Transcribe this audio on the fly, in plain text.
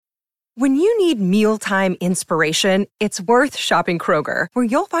When you need mealtime inspiration, it's worth shopping Kroger, where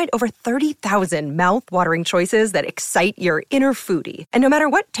you'll find over 30,000 mouth-watering choices that excite your inner foodie. And no matter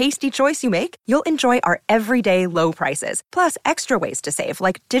what tasty choice you make, you'll enjoy our everyday low prices, plus extra ways to save,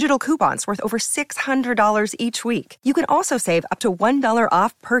 like digital coupons worth over $600 each week. You can also save up to $1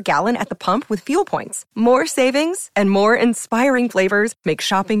 off per gallon at the pump with fuel points. More savings and more inspiring flavors make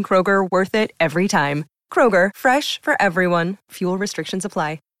shopping Kroger worth it every time. Kroger, fresh for everyone. Fuel restrictions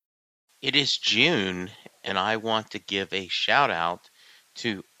apply. It is June, and I want to give a shout out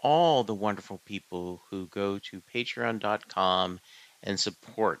to all the wonderful people who go to patreon.com and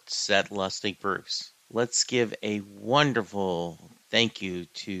support Set Lustig Bruce. Let's give a wonderful thank you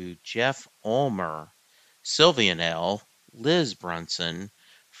to Jeff Ulmer, Sylvian L., Liz Brunson,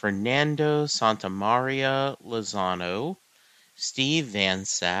 Fernando Santamaria Lozano, Steve Van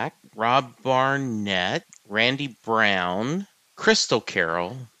Sack, Rob Barnett, Randy Brown, Crystal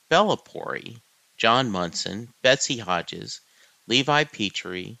Carroll, Bella Pori, John Munson, Betsy Hodges, Levi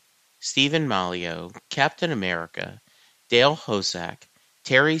Petrie, Stephen Malio, Captain America, Dale Hosack,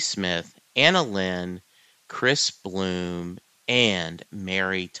 Terry Smith, Anna Lynn, Chris Bloom, and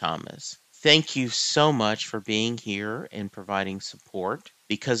Mary Thomas. Thank you so much for being here and providing support.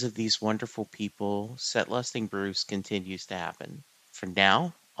 Because of these wonderful people, Set Lusting Bruce continues to happen. For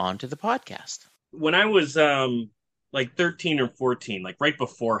now, on to the podcast. When I was like 13 or 14, like right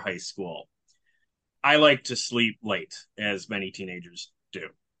before high school, I like to sleep late, as many teenagers do.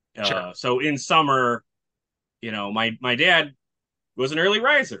 Sure. So in summer, my dad was an early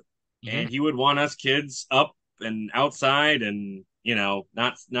riser, and he would want us kids up and outside and,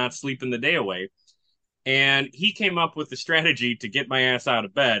 not sleeping the day away. And he came up with the strategy to get my ass out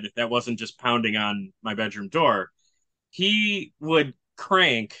of bed that wasn't just pounding on my bedroom door. He would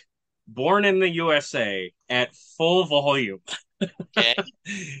crank Born in the USA at full volume Okay.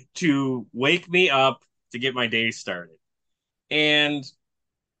 to wake me up to get my day started. And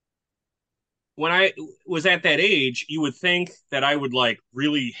when I was at that age, you would think that I would like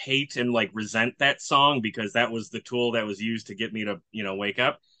really hate and like resent that song because that was the tool that was used to get me to, wake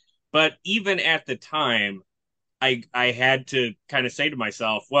up. But even at the time, I had to kind of say to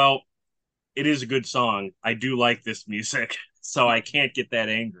myself, well, it is a good song. I do like this music, so I can't get that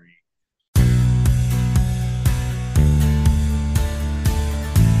angry.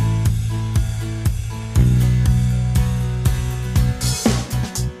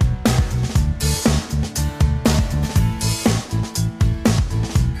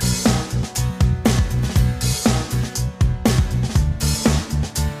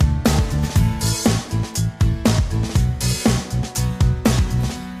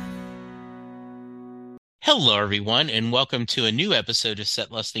 Hello, everyone, and welcome to a new episode of Set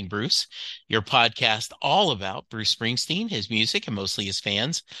Lusting Bruce, your podcast all about Bruce Springsteen, his music, and mostly his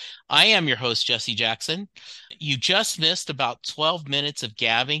fans. I am your host, Jesse Jackson. You just missed about 12 minutes of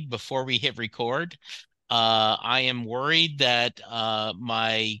gabbing before we hit record. I am worried that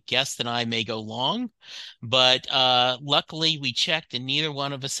my guest and I may go long, but luckily we checked and neither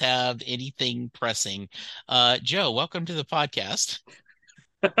one of us have anything pressing. Joe, welcome to the podcast.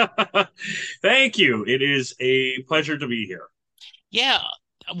 Thank you. It is a pleasure to be here. Yeah,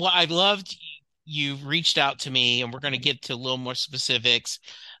 well, I loved you reached out to me, and we're going to get to a little more specifics.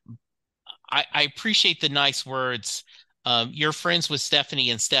 I appreciate the nice words. You're friends with Stephanie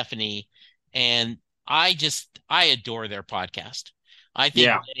and Stephanie, and I adore their podcast. I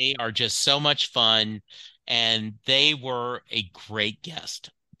think they are just so much fun, and they were a great guest.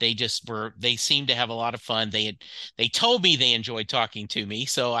 They seemed to have a lot of fun. They told me they enjoyed talking to me,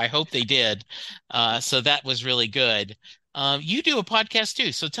 so I hope they did. So that was really good. You do a podcast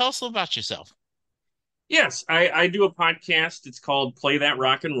too, so tell us a little about yourself. Yes, I do a podcast. It's called Play That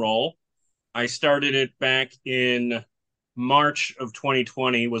Rock and Roll. I started it back in March of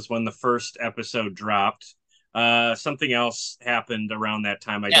 2020 was when the first episode dropped. Something else happened around that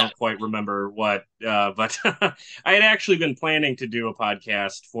time. I don't quite remember what, but I had actually been planning to do a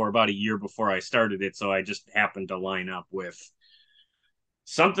podcast for about a year before I started it. So I just happened to line up with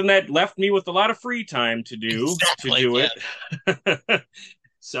something that left me with a lot of free time to do it.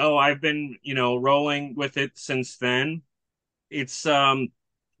 So I've been, rolling with it since then. It's,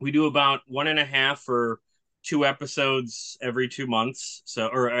 we do about 1.5 or 2 episodes every 2 months,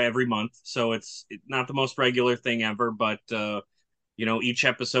 or every month. So it's not the most regular thing ever, but each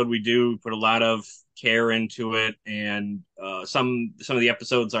episode we do put a lot of care into it, and some of the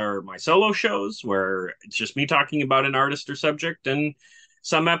episodes are my solo shows where it's just me talking about an artist or subject, and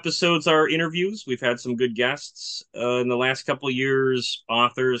some episodes are interviews. We've had some good guests in the last couple of years,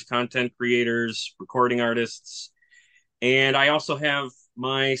 authors, content creators, recording artists, and I also have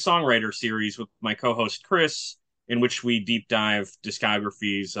my songwriter series with my co-host Chris, in which we deep dive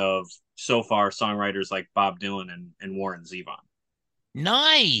discographies of so far songwriters like Bob Dylan and Warren Zevon.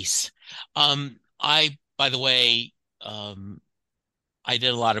 Nice. By the way, I did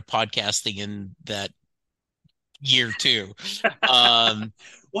a lot of podcasting in that year too. Um,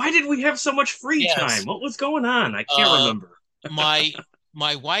 Why did we have so much free time? yes. What was going on? I can't Uh, remember. my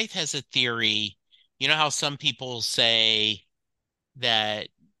my wife has a theory. You know how some people say that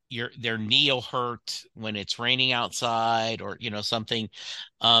their knee will hurt when it's raining outside or something.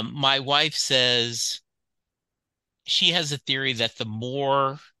 My wife says she has a theory that the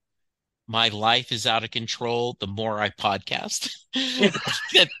more my life is out of control, the more I podcast.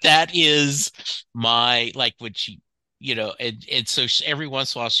 That is my like when she, and so every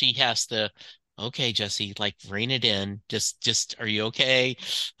once in a while she has to, okay, Jesse, like rein it in. Just are you okay?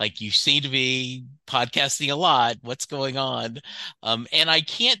 Like you seem to be podcasting a lot. What's going on? And I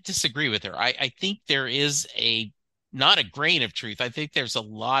can't disagree with her. I think there is a not a grain of truth. I think there's a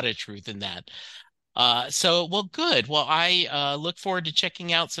lot of truth in that. Well, good. Well, I look forward to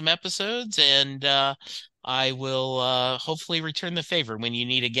checking out some episodes and I will hopefully return the favor when you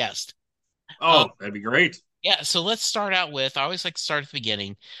need a guest. Um, Oh, that'd be great. yeah, so let's start out with, I always like to start at the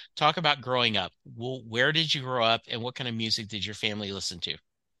beginning, talk about growing up. Well, where did you grow up and what kind of music did your family listen to?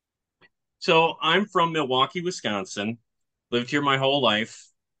 So I'm from Milwaukee, Wisconsin. Lived here my whole life.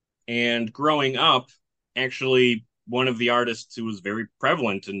 And growing up, actually, one of the artists who was very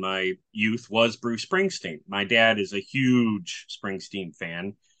prevalent in my youth was Bruce Springsteen. My dad is a huge Springsteen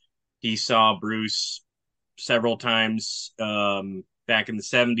fan. He saw Bruce several times back in the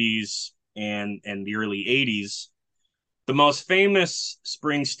 70s and the early 80s. The most famous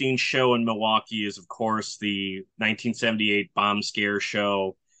Springsteen show in Milwaukee is, of course, the 1978 Bomb Scare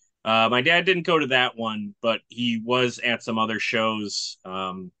show. My dad didn't go to that one, but he was at some other shows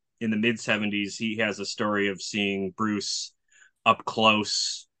in the mid 70s. He has a story of seeing Bruce up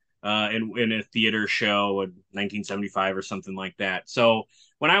close in a theater show in 1975 or something like that. So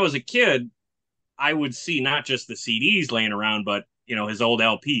when I was a kid, I would see not just the CDs laying around, but his old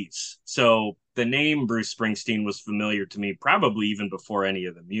LPs. So the name Bruce Springsteen was familiar to me, probably even before any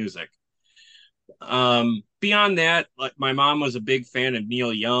of the music. Beyond that, like my mom was a big fan of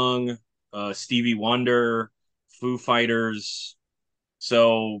Neil Young, Stevie Wonder, Foo Fighters.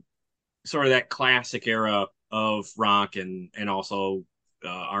 So sort of that classic era of rock and also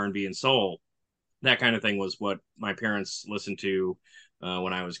R&B and soul. That kind of thing was what my parents listened to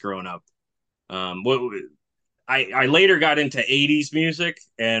when I was growing up. What I later got into 80s music,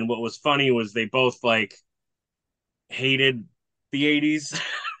 and what was funny was they both like hated the 80s.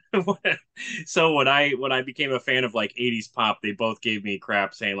 So when I became a fan of like 80s pop, they both gave me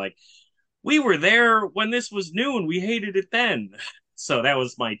crap saying like we were there when this was new and we hated it then. So that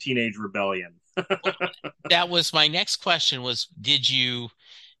was my teenage rebellion. That was my next question was,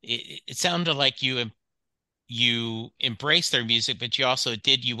 it sounded like you embraced their music, but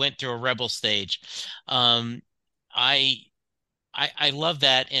you went through a rebel stage. Um, I I love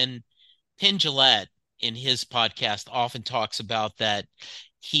that. And Penn Jillette in his podcast often talks about that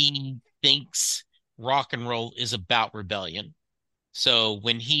he thinks rock and roll is about rebellion. So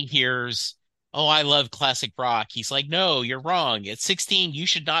when he hears, oh, I love classic rock, he's like, no, you're wrong. At 16, you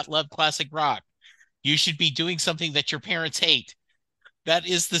should not love classic rock. You should be doing something that your parents hate. That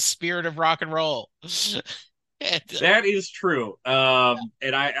is the spirit of rock and roll. And, That is true.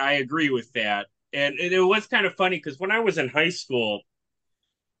 And I agree with that. And it was kind of funny because when I was in high school,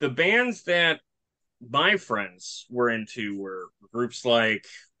 the bands that my friends were into were groups like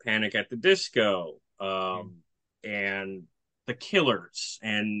Panic at the Disco, and The Killers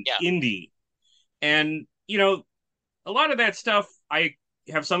and yeah, Indie. And, a lot of that stuff I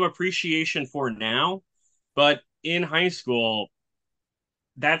have some appreciation for now, but in high school,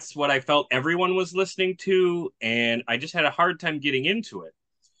 that's what I felt everyone was listening to, and I just had a hard time getting into it.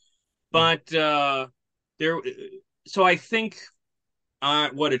 But there, so I think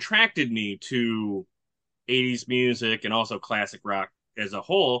what attracted me to 80s music and also classic rock as a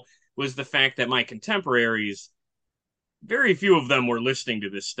whole was the fact that my contemporaries, very few of them were listening to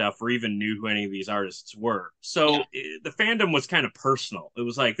this stuff or even knew who any of these artists were. yeah, So the fandom was kind of personal. It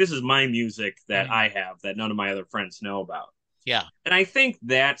was like, this is my music that mhm, I have that none of my other friends know about. yeah, And I think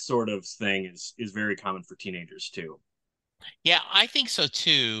that sort of thing is very common for teenagers too. yeah. I think so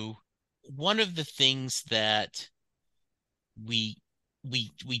too. One of the things that we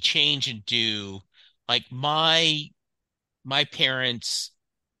we change and do, like my parents,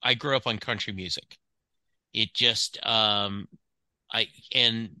 I grew up on country music. It just I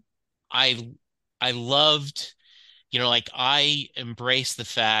and I I loved Like I embrace the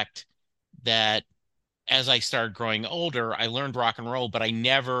fact that as I started growing older, I learned rock and roll, but I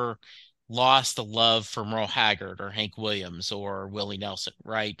never lost the love for Merle Haggard or Hank Williams or Willie Nelson,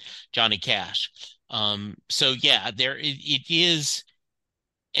 right? Johnny Cash. So yeah, it is,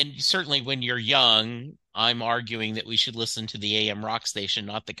 and certainly when you're young, I'm arguing that we should listen to the AM rock station,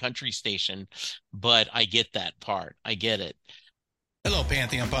 not the country station, but I get that part. I get it. Hello,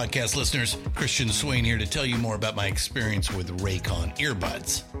 Pantheon Podcast listeners. Christian Swain here to tell you more about my experience with Raycon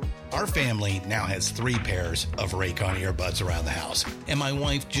earbuds. Our family now has 3 pairs of Raycon earbuds around the house, and my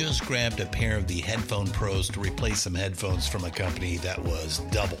wife just grabbed a pair of the Headphone Pros to replace some headphones from a company that was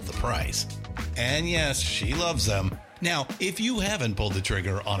double the price. And yes, she loves them. Now, if you haven't pulled the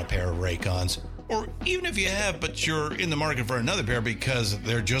trigger on a pair of Raycons, or even if you have, but you're in the market for another pair because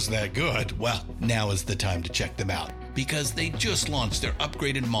they're just that good, well, now is the time to check them out, because they just launched their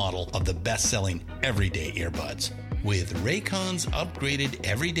upgraded model of the best-selling everyday earbuds. With Raycon's upgraded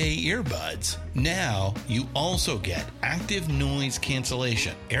everyday earbuds, now you also get active noise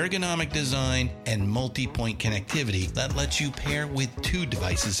cancellation, ergonomic design, and multi-point connectivity that lets you pair with 2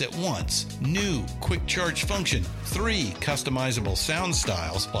 devices at once. New quick charge function, 3 customizable sound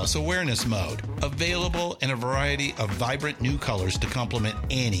styles, plus awareness mode. Available in a variety of vibrant new colors to complement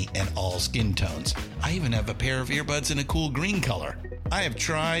any and all skin tones. I even have a pair of earbuds in a cool green color. I have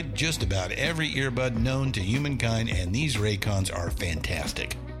tried just about every earbud known to humankind, and these Raycons are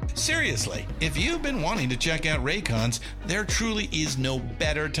fantastic. Seriously, if you've been wanting to check out Raycons, there truly is no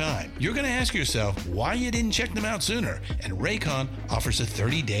better time. You're going to ask yourself why you didn't check them out sooner, and Raycon offers a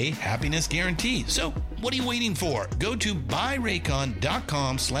 30-day happiness guarantee. So what are you waiting for? Go to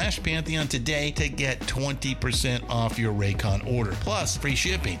buyraycon.com/Pantheon today to get 20% off your Raycon order, plus free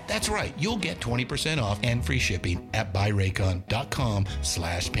shipping. That's right, you'll get 20% off and free shipping at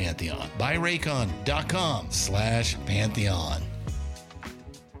buyraycon.com/Pantheon. buyraycon.com/Pantheon.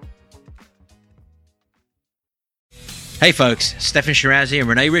 Hey folks, Stefan Shirazi and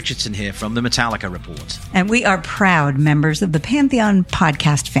Renee Richardson here from the Metallica Report. And we are proud members of the Pantheon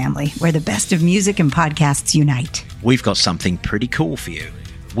podcast family, where the best of music and podcasts unite. We've got something pretty cool for you.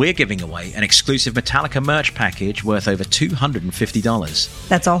 We're giving away an exclusive Metallica merch package worth over $250.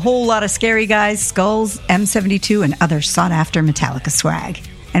 That's a whole lot of Scary Guys, Skulls, M72, and other sought-after Metallica swag.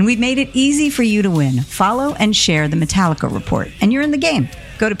 And we've made it easy for you to win. Follow and share the Metallica Report, and you're in the game.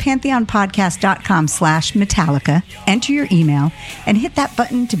 Go to pantheonpodcast.com/Metallica, enter your email, and hit that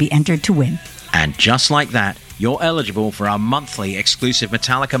button to be entered to win. And just like that, you're eligible for our monthly exclusive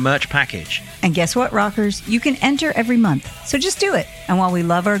Metallica merch package. And guess what, rockers? You can enter every month, so just do it. And while we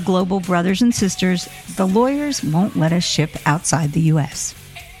love our global brothers and sisters, the lawyers won't let us ship outside the U.S.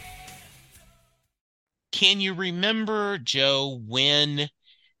 Can you remember, Joe, when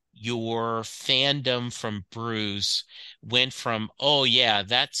your fandom from Bruce went from, oh yeah,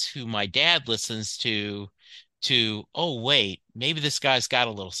 that's who my dad listens to, oh wait, maybe this guy's got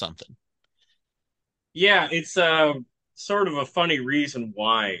a little something? Yeah, it's sort of a funny reason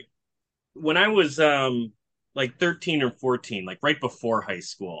why. When I was like 13 or 14, like right before high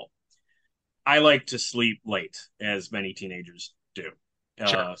school, I like to sleep late, as many teenagers do.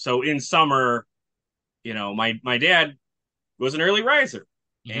 Sure. So in summer, my dad was an early riser,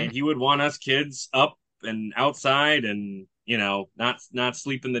 and he would want us kids up and outside and, not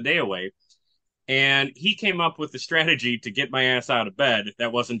sleeping the day away. And he came up with the strategy to get my ass out of bed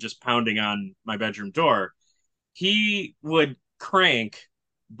that wasn't just pounding on my bedroom door. He would crank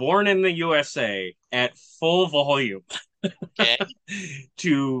Born in the USA at full volume Okay.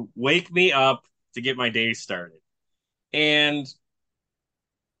 to wake me up to get my day started. And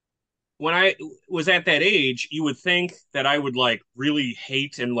when I was at that age, you would think that I would like really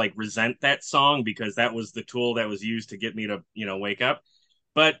hate and like resent that song because that was the tool that was used to get me to, wake up.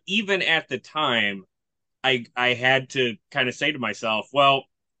 But even at the time, I had to kind of say to myself, well,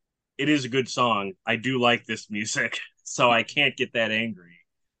 it is a good song. I do like this music, so I can't get that angry.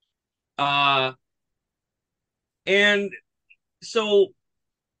 And so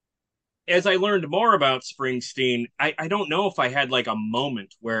as I learned more about Springsteen, I don't know if I had like a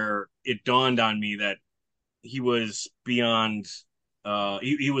moment where it dawned on me that he was beyond,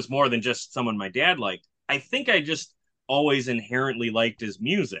 he was more than just someone my dad liked. I think I just always inherently liked his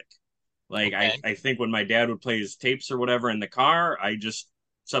music. Like, Okay. I think when my dad would play his tapes or whatever in the car, I just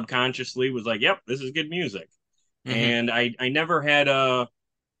subconsciously was like, yep, this is good music. Mhm. And I never had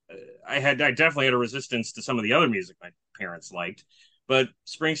I definitely had a resistance to some of the other music my parents liked, but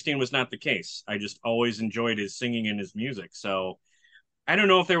Springsteen was not the case. I just always enjoyed his singing and his music. So I don't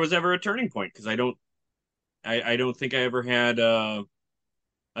know if there was ever a turning point, because I don't think I ever had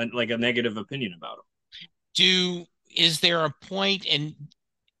like a negative opinion about him. is there a point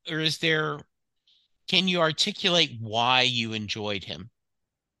or can you articulate why you enjoyed him?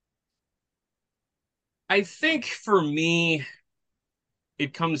 I think for me,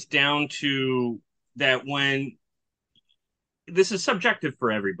 it comes down to that when this is subjective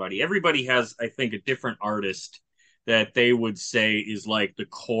for everybody. Everybody has, I think, a different artist that they would say is like the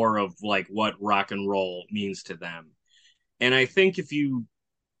core of like what rock and roll means to them. And I think if you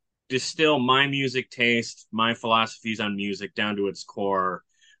distill my music taste, my philosophies on music down to its core,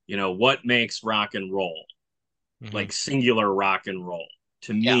 what makes rock and roll, Mm-hmm. like singular rock and roll,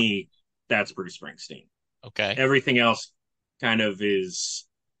 to Yeah. me, that's Bruce Springsteen. Okay. Everything else kind of is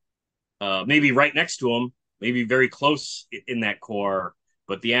maybe right next to him, maybe very close in that core,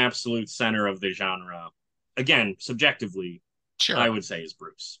 but the absolute center of the genre, again, subjectively, Sure. I would say is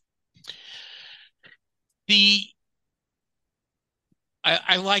Bruce.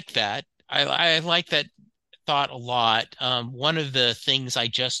 I like that. I like that thought a lot. One of the things I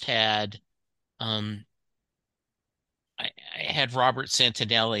just had, um, I had Robert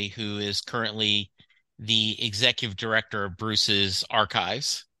Santinelli, who is currently the executive director of Bruce's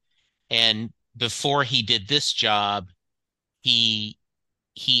archives. And before he did this job, he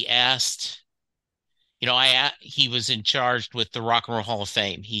he asked, he was in charge with the Rock and Roll Hall of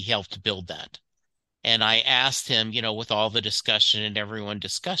Fame. He helped build that. And I asked him, with all the discussion and everyone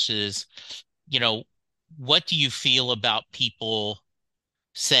discusses, you know, what do you feel about people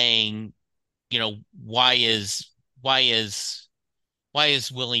saying, why is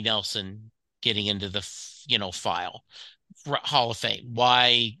Willie Nelson getting into the file Hall of Fame?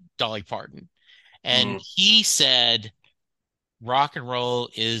 Why Dolly Parton? And he said rock and roll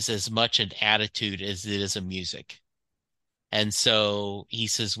is as much an attitude as it is a music. And so he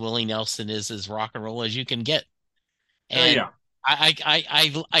says Willie Nelson is as rock and roll as you can get. And yeah. I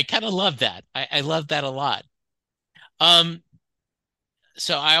kind of love that. I love that a lot.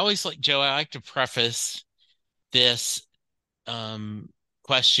 So I always like Joe, I like to preface this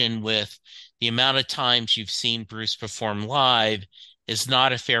question with the amount of times you've seen Bruce perform live is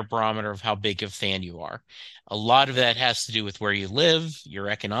not a fair barometer of how big a fan you are. A lot of that has to do with where you live, your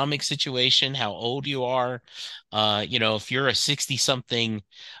economic situation, how old you are. If you're a 60 something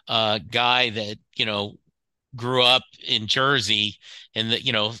guy that, grew up in Jersey in the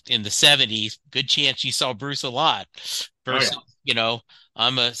 70s, good chance you saw Bruce a lot versus,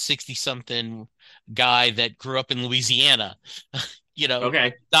 I'm a 60 something guy that grew up in Louisiana,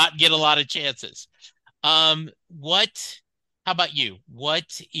 Okay. not get a lot of chances. How about you?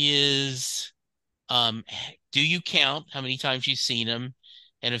 Do you count how many times you've seen him?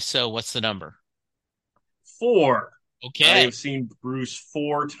 And if so, what's the number? 4. I Okay. have seen Bruce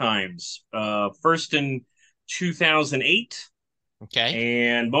 4 times. First in 2008, Okay.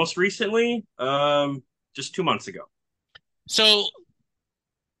 and most recently, just 2 months ago. So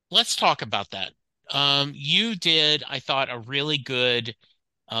let's talk about that. You did, I thought, a really good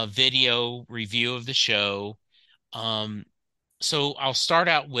video review of the show. So I'll start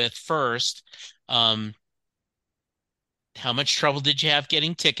out with first, how much trouble did you have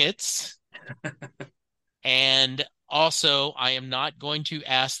getting tickets? And also, I am not going to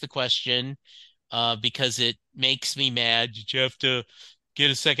ask the question because it makes me mad. Did you have to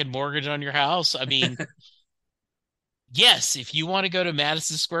get a second mortgage on your house? I mean, yes, if you want to go to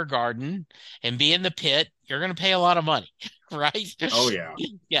Madison Square Garden and be in the pit, you're going to pay a lot of money, right? Oh, yeah.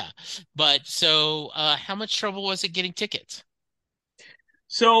 Yeah. But so how much trouble was it getting tickets?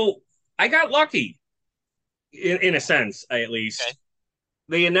 So I got lucky, in a sense, at least. Okay.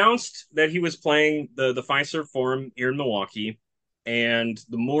 They announced that he was playing the Fiserv Forum here in Milwaukee, and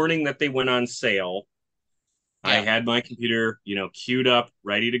the morning that they went on sale, I Yeah. had my computer, queued up,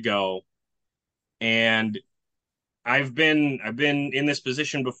 ready to go, and I've been in this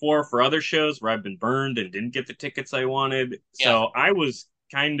position before for other shows where I've been burned and didn't get the tickets I wanted. Yeah. So I was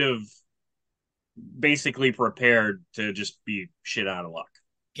kind of basically prepared to just be shit out of luck.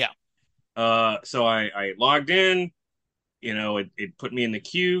 Yeah. So I logged in, it put me in the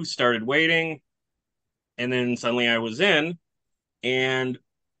queue, started waiting, and then suddenly I was in, and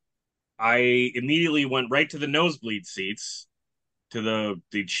I immediately went right to the nosebleed seats, to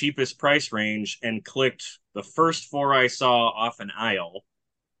the cheapest price range, and clicked the first 4 I saw off an aisle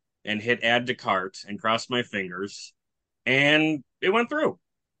and hit add to cart and crossed my fingers, and it went through.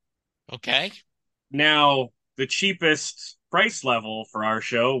 Okay. Now, the cheapest price level for our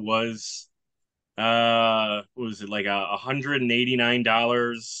show was what was it, like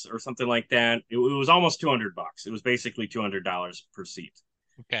 $189 or something like that. It was almost $200. It was basically $200 per seat.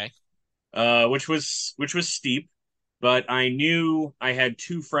 Okay. Which was steep, but I knew I had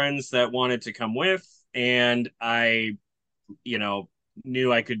 2 friends that wanted to come with, and I,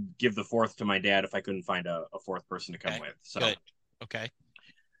 knew I could give the fourth to my dad if I couldn't find a fourth person to come Okay. with. So Good. Okay.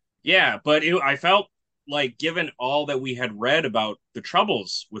 yeah, but I felt like, given all that we had read about the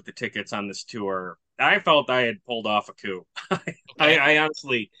troubles with the tickets on this tour, I felt I had pulled off a coup. Okay. I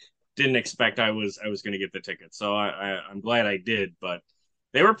honestly didn't expect I was going to get the tickets, so I'm glad I did. But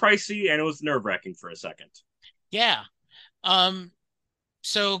they were pricey, and it was nerve wracking for a second. Yeah.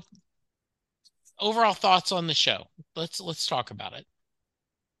 So overall thoughts on the show. Let's talk about it.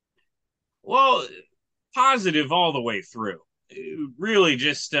 Well, positive all the way through. It really,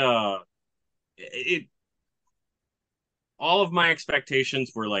 just it all of my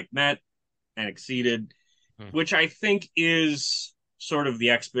expectations were like met and exceeded, which I think is sort of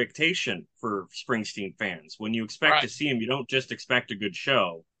the expectation for Springsteen fans. When you expect to see him, you don't just expect a good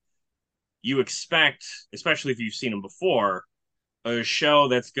show. You expect, especially if you've seen him before, a show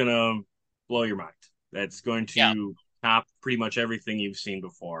that's going to blow your mind. That's going to top pretty much everything you've seen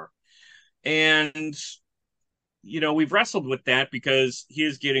before. And, we've wrestled with that because he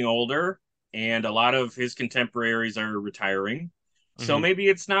is getting older and a lot of his contemporaries are retiring. So maybe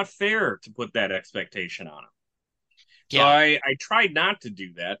it's not fair to put that expectation on him. So I tried not to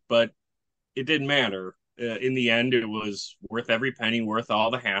do that, but it didn't matter. In the end, it was worth every penny, worth all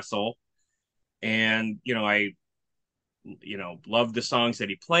the hassle. And, I loved the songs that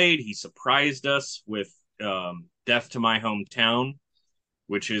he played. He surprised us with Death to My Hometown,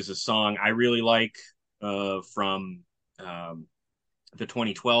 which is a song I really like from the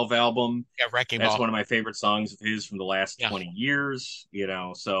 2012 album. Yeah, Wrecking That's Ball. one of my favorite songs of his from the last 20 years,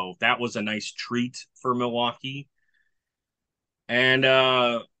 so that was a nice treat for Milwaukee. And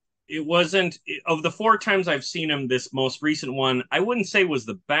it wasn't, of the 4 times I've seen him, this most recent one, I wouldn't say was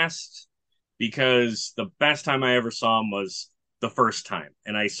the best, because the best time I ever saw him was the first time.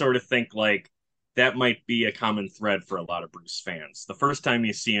 And I sort of think like that might be a common thread for a lot of Bruce fans. The first time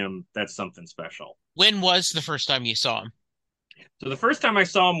you see him, that's something special. When was the first time you saw him? So the first time I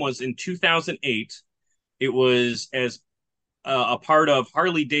saw him was in 2008. It was as a part of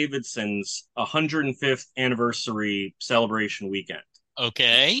Harley Davidson's 105th anniversary celebration weekend.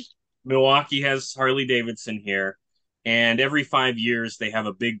 Okay. Milwaukee has Harley Davidson here, and every 5 years they have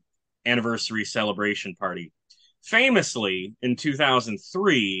a big anniversary celebration party. Famously, in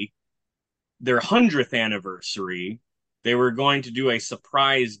 2003, their 100th anniversary, they were going to do a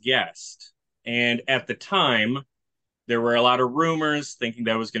surprise guest. And at the time, there were a lot of rumors thinking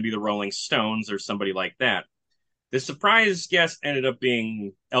that was going to be the Rolling Stones or somebody like that. The surprise guest ended up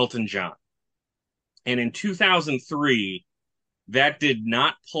being Elton John. And in 2003, that did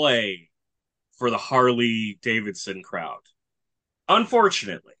not play for the Harley Davidson crowd.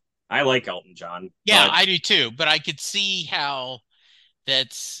 Unfortunately, I like Elton John. Yeah, I do too. But I could see how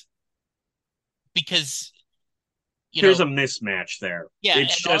that's because, there's a mismatch there. Yeah,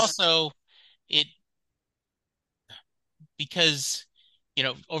 it's and just also because,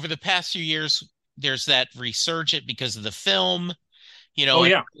 over the past few years, there's that resurgent because of the film,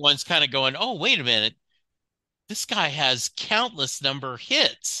 everyone's kind of going, oh, wait a minute. This guy has countless number of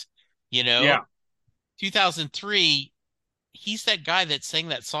hits, 2003, he's that guy that sang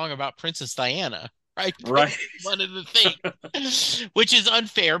that song about Princess Diana, right? Right. One of the things, which is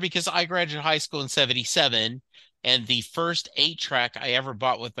unfair because I graduated high school in 1977, and the first 8-track I ever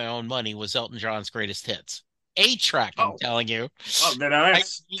bought with my own money was Elton John's Greatest Hits. 8-track, I'm telling you. Oh,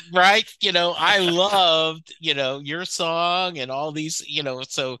 nice. Right? I loved, your song and all these,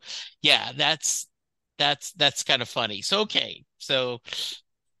 so yeah, that's kind of funny. So, okay. So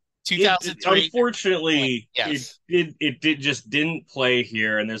 2003. Unfortunately, yes. it didn't play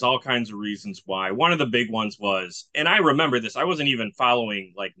here, and there's all kinds of reasons why. One of the big ones was, and I remember this, I wasn't even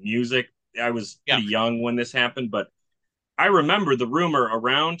following like music. I was pretty young when this happened, but I remember the rumor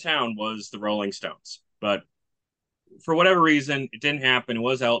around town was the Rolling Stones. But for whatever reason, it didn't happen. It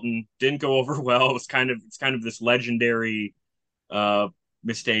was Elton. Didn't go over well. It's kind of this legendary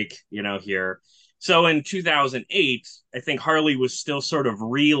mistake, here. So in 2008, I think Harley was still sort of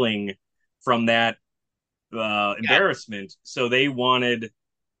reeling from that embarrassment. So they wanted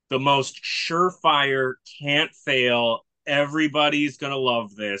the most surefire, can't fail, everybody's going to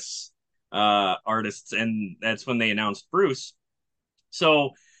love this artists. And that's when they announced Bruce. So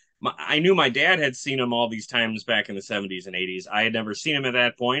I knew my dad had seen him all these times back in the 70s and 80s. I had never seen him at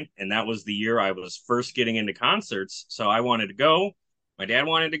that point, and that was the year I was first getting into concerts. So I wanted to go. My dad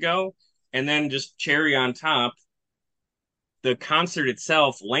wanted to go. And then just cherry on top, the concert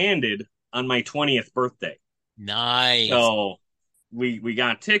itself landed on my 20th birthday. Nice. So we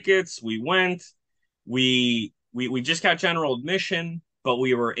got tickets. We went. We just got general admission, but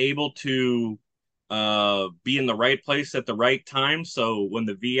we were able to be in the right place at the right time. So when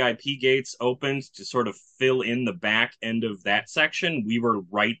the VIP gates opened to sort of fill in the back end of that section, we were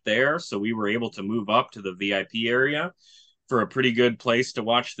right there. So we were able to move up to the VIP area for a pretty good place to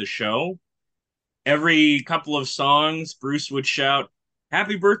watch the show. Every couple of songs, Bruce would shout,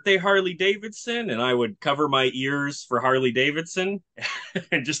 "Happy birthday, Harley Davidson." And I would cover my ears for Harley Davidson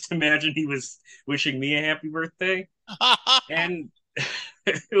and just imagine he was wishing me a happy birthday. And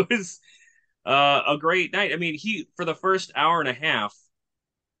it was a great night. I mean, for the first hour and a half,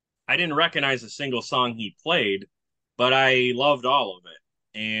 I didn't recognize a single song he played, but I loved all of it.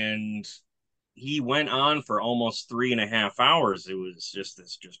 And he went on for almost 3.5 hours. It was just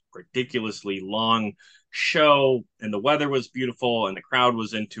this just ridiculously long show, and the weather was beautiful, and the crowd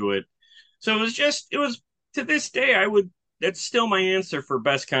was into it. So it was to this day, that's still my answer for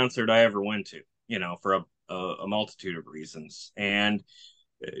best concert I ever went to. For a multitude of reasons. And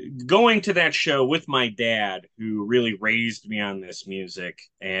going to that show with my dad, who really raised me on this music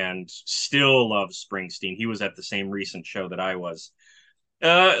and still loves Springsteen. He was at the same recent show that I was.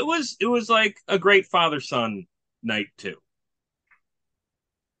 It was like a great father-son night too.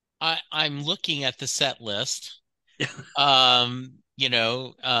 I'm looking at the set list. um, you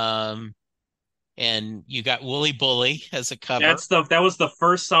know, and you got Wooly Bully as a cover. That was the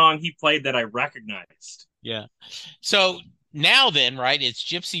first song he played that I recognized. Yeah. So now then, right, it's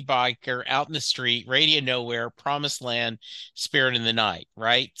Gypsy Biker, Out in the Street, Radio Nowhere, Promised Land, Spirit in the Night,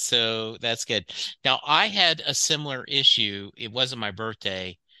 right? So that's good. Now, I had a similar issue. It wasn't my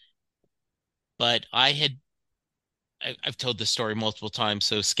birthday, but I've told this story multiple times,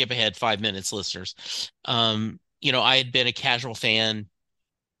 so skip ahead 5 minutes, listeners. I had been a casual fan,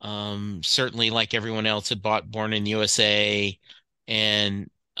 certainly like everyone else had bought Born in the USA and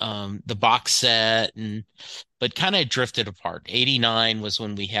the box set, but kind of drifted apart. 89 was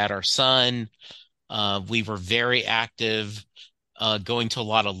when we had our son. We were very active, going to a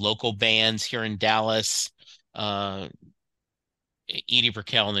lot of local bands here in Dallas. Edie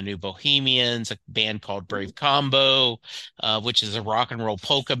Brickell and the New Bohemians, a band called Brave Combo, which is a rock and roll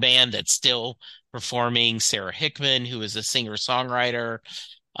polka band that's still performing. Sarah Hickman, who is a singer-songwriter.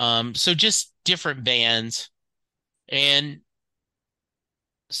 So just different bands. And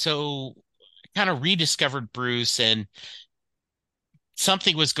so kind of rediscovered Bruce, and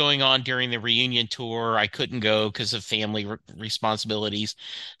something was going on during the reunion tour. I couldn't go because of family responsibilities.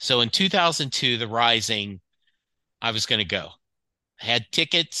 So in 2002, The Rising, I was going to go. I had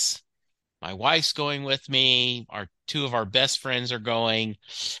tickets. My wife's going with me. Two of our best friends are going.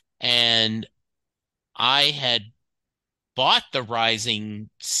 And I had bought the Rising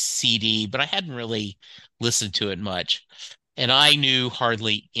CD, but I hadn't really listened to it much. And I knew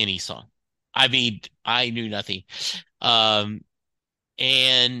hardly any song. I mean, I knew nothing. But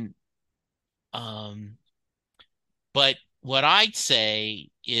what I'd say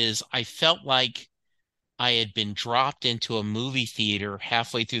is I felt like I had been dropped into a movie theater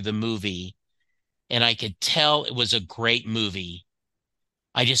halfway through the movie, and I could tell it was a great movie.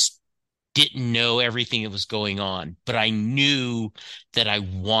 I just didn't know everything that was going on, but I knew that I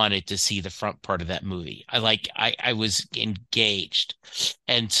wanted to see the front part of that movie. I was engaged.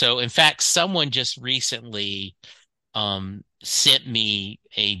 And so, in fact, someone just recently sent me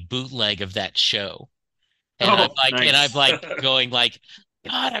a bootleg of that show. And I'm like going like,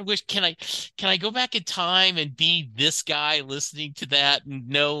 God, I wish, can I go back in time and be this guy listening to that and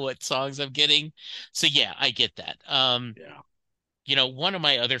know what songs I'm getting? So yeah, I get that. One of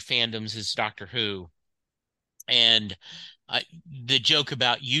my other fandoms is Doctor Who. And the joke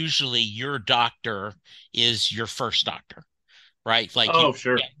about usually your doctor is your first doctor, right? Like,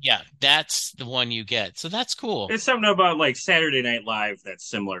 sure. Yeah, that's the one you get. So that's cool. There's something about like Saturday Night Live that's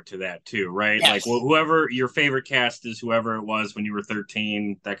similar to that too, right? Yes. Like whoever your favorite cast is, whoever it was when you were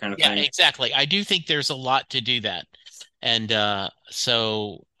 13, that kind of thing. Yeah, exactly. I do think there's a lot to do that. And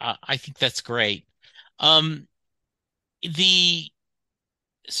so I think that's great.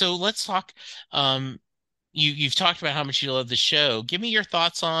 So let's talk. You've talked about how much you love the show. Give me your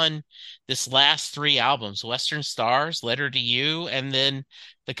thoughts on this last 3 albums: Western Stars, Letter to You, and then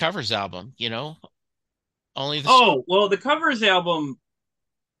the covers album. The covers album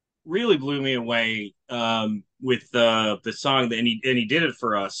really blew me away with the song that, and he did it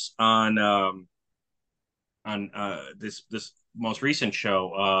for us on this most recent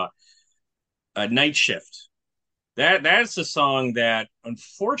show, Night Shift. That's a song that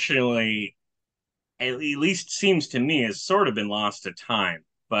unfortunately, at least seems to me, has sort of been lost to time.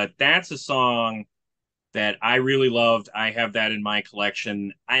 But that's a song that I really loved. I have that in my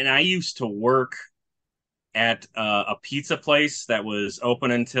collection. And I used to work at a pizza place that was open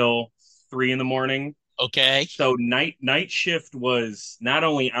until 3 in the morning. Okay. So night shift was not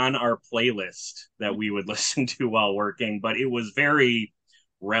only on our playlist that we would listen to while working, but it was very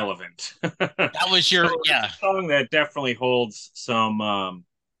relevant. That was So your, it's yeah. a song that definitely holds some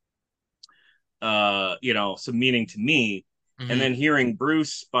some meaning to me. And then hearing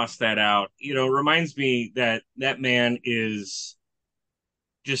Bruce bust that out, reminds me that that man is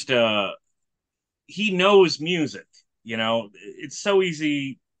just he knows music. It's so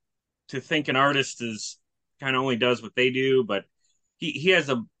easy to think an artist is kind of only does what they do, but he has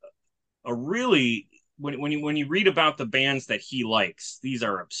a really when you read about the bands that he likes, these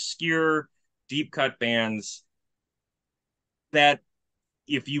are obscure, deep cut bands that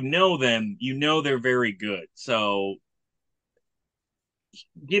if you know them, they're very good. So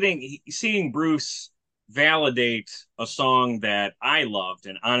seeing Bruce validate a song that I loved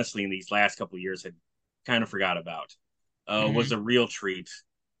and honestly in these last couple of years had kind of forgot about was a real treat.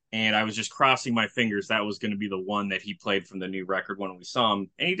 And I was just crossing my fingers that was going to be the one that he played from the new record when we saw him.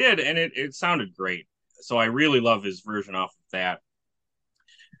 And he did, and it sounded great. So I really love his version off of that.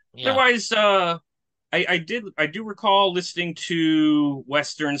 Yeah. Otherwise, I do recall listening to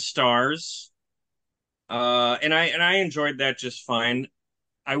Western Stars, and I enjoyed that just fine.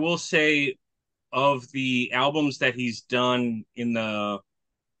 I will say, of the albums that he's done in the,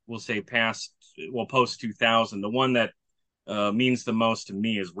 we'll say post 2000, the one that means the most to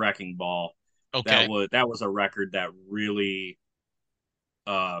me is Wrecking Ball. Okay. That was a record that really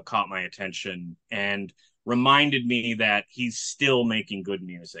caught my attention and reminded me that he's still making good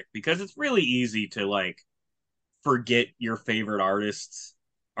music, because it's really easy to like forget your favorite artists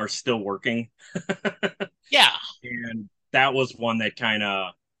are still working. Yeah. And that was one that kind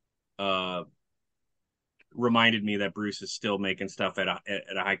of reminded me that Bruce is still making stuff at a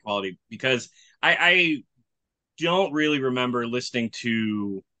high quality, because I don't really remember listening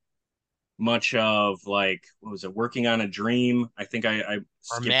to much of, like, what was it, Working on a Dream. I think I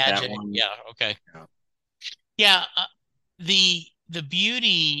skipped that one. Yeah. Okay. Yeah. The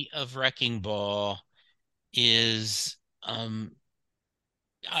beauty of Wrecking Ball is,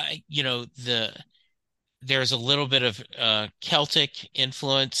 there's a little bit of Celtic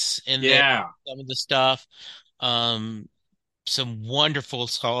influence in there, some of the stuff. Some wonderful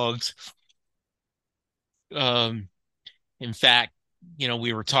songs. In fact,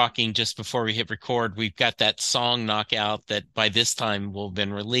 we were talking just before we hit record. We've got that song Knockout that by this time will have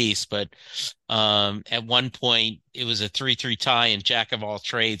been released, but at one point it was a 3-3 tie, and Jack of All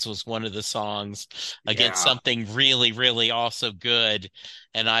Trades was one of the songs against something really, really also good.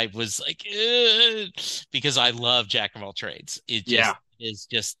 And I was like, because I love Jack of All Trades. It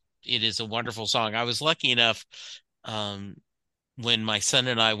is a wonderful song. I was lucky enough when my son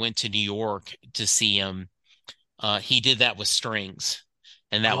and I went to New York to see him. He did that with strings,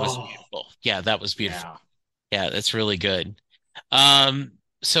 and that was beautiful. Yeah, that was beautiful. Yeah, that's really good.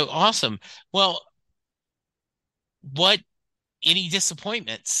 So awesome. Well, any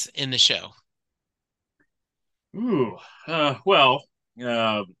disappointments in the show?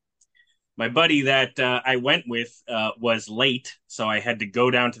 My buddy that I went with was late, so I had to go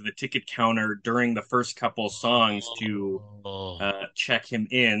down to the ticket counter during the first couple songs to check him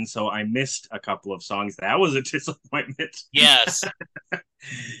in. So I missed a couple of songs. That was a disappointment. Yes.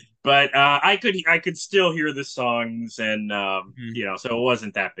 But I could still hear the songs, and so it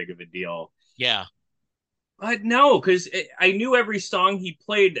wasn't that big of a deal. Yeah. But no, because I knew every song he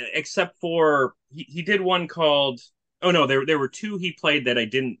played except for he did one called. Oh no, there were two he played that I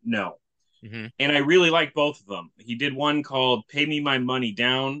didn't know. And I really like both of them. He did one called Pay Me My Money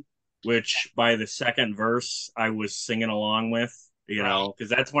Down, which by the second verse I was singing along with, because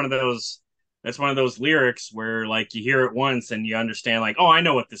that's one of those lyrics where, like, you hear it once and you understand, like, oh, I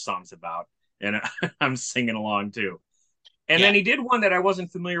know what this song's about. And I'm singing along too. And then he did one that I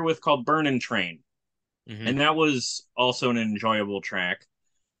wasn't familiar with called Burnin' Train. And that was also an enjoyable track.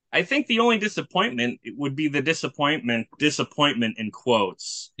 I think the only disappointment would be the disappointment in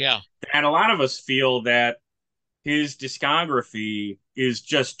quotes. Yeah. And a lot of us feel that his discography is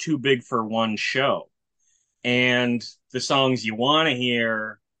just too big for one show. And the songs you want to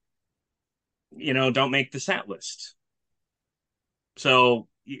hear, don't make the set list. So,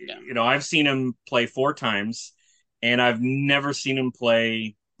 I've seen him play 4 times, and I've never seen him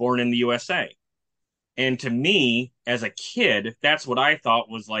play Born in the USA. And to me, as a kid, that's what I thought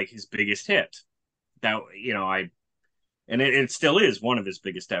was like his biggest hit. That, and it still is one of his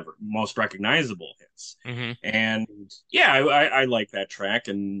biggest ever, most recognizable hits. And I like that track.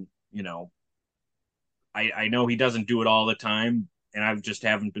 And, I know he doesn't do it all the time, and I just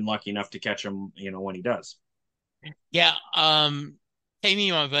haven't been lucky enough to catch him, when he does. Yeah. Pay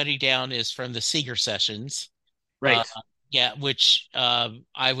Me My Money Down is from the Seeger sessions. Right. Yeah, which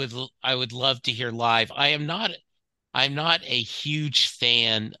I would love to hear live. I'm not a huge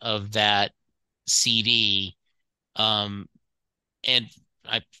fan of that CD. Um, and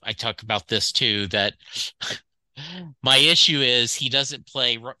I talk about this too, that my issue is he doesn't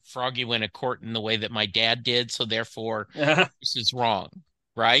play Froggy Went a Court in the way that my dad did, so therefore this is wrong,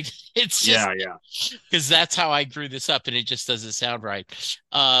 right? It's just Yeah. because that's how I grew this up, and it just doesn't sound right.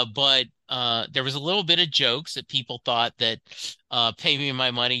 But there was a little bit of jokes that people thought that "Pay Me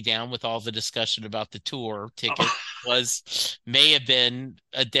My Money Down" with all the discussion about the tour ticket may have been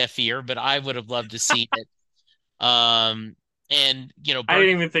a deaf ear, but I would have loved to see it. And I didn't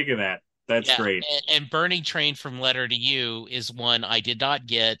even think of that. That's yeah, great. and Burning Train from Letter to You is one I did not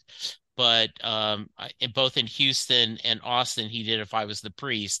get, but both in Houston and Austin, he did If I Was the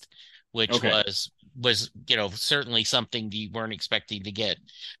Priest, which was certainly something you weren't expecting to get.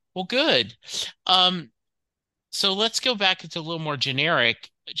 Well, good. Um, so let's go back into a little more generic,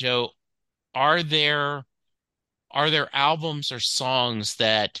 Joe. Are there albums or songs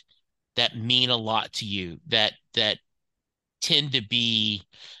that mean a lot to you that tend to be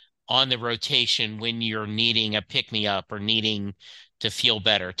on the rotation when you're needing a pick me up or needing to feel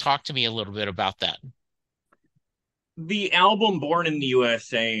better? Talk to me a little bit about that. The album Born in the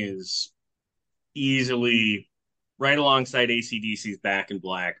USA is easily right alongside AC/DC's Back in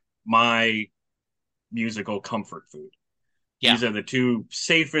Black, my musical comfort food. Yeah. These are the two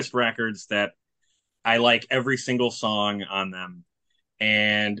safest records that I like every single song on them.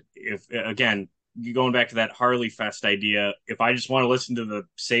 And if, again, going back to that Harley Fest idea, if I just want to listen to the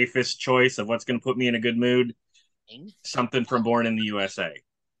safest choice of what's going to put me in a good mood, something from Born in the USA.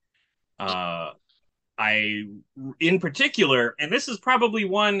 I, in particular, and this is probably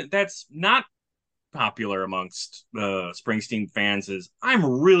one that's not popular amongst Springsteen fans, is I'm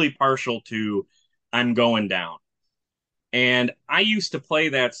really partial to I'm Going Down. And I used to play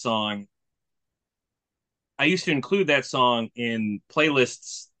that song. I used to include that song in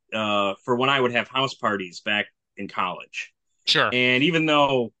playlists for when I would have house parties back in college. Sure. And even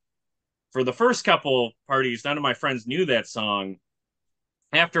though for the first couple parties, none of my friends knew that song,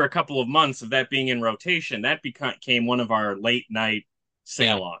 after a couple of months of that being in rotation, that became one of our late night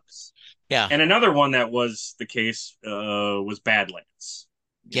sing-alongs. Yeah. And another one that was the case was Badlands.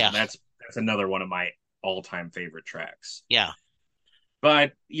 That's another one of my all-time favorite tracks. Yeah.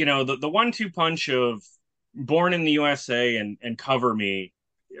 But, the 1-2 punch of Born in the USA and Cover Me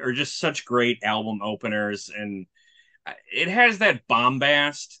are just such great album openers. And it has that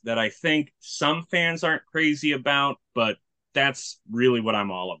bombast that I think some fans aren't crazy about, but that's really what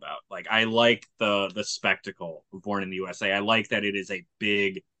I'm all about. Like, I like the spectacle of Born in the USA. I like that it is a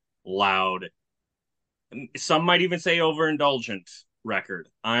big, loud, some might even say overindulgent record.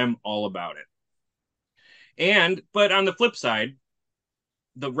 I'm all about it. But on the flip side,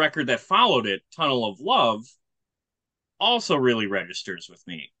 the record that followed it, Tunnel of Love, also really registers with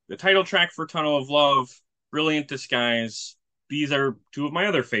me. The title track for Tunnel of Love, Brilliant Disguise, these are two of my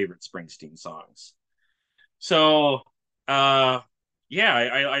other favorite Springsteen songs. So, I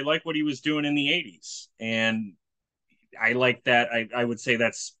like what he was doing in the 80s. And I like that. I would say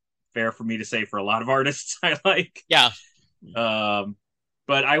that's fair for me to say for a lot of artists I like. Yeah.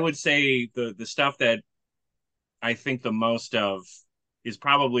 But I would say the stuff that I think the most of is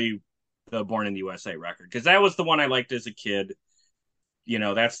probably the Born in the USA record, because that was the one I liked as a kid.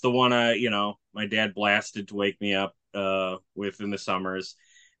 That's the one my dad blasted to wake me up with in the summers.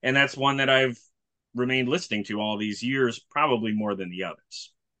 And that's one that I've remained listening to all these years, probably more than the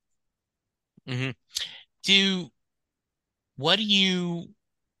others. Mm-hmm. What are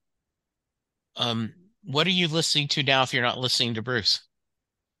you listening to now if you're not listening to Bruce?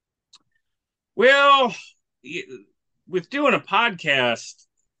 Well, with doing a podcast,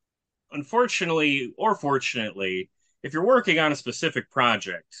 unfortunately or fortunately, if you're working on a specific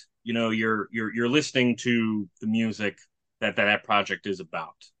project, you're listening to the music that project is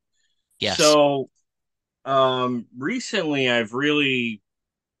about. Yes. So, recently I've really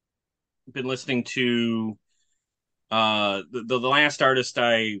been listening to the last artist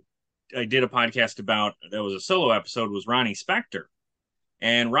I did a podcast about that was a solo episode was Ronnie Spector.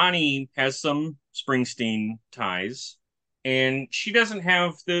 And Ronnie has some Springsteen ties, and she doesn't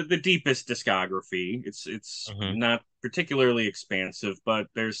have the deepest discography. It's not particularly expansive, but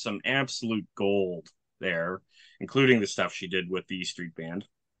there's some absolute gold there, including the stuff she did with the E Street Band.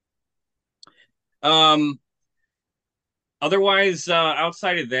 Otherwise,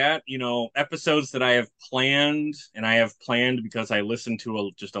 outside of that, episodes that I have planned, and I have planned because I listen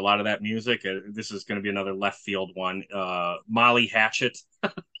to just a lot of that music. This is going to be another left field one. Molly Hatchet.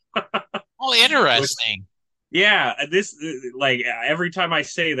 Oh, interesting. Yeah, this like every time I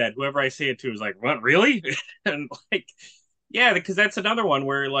say that, whoever I say it to is like, "What, really?" And like, yeah, because that's another one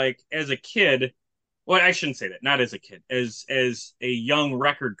where like as a kid, well, I shouldn't say that, not as a kid, as a young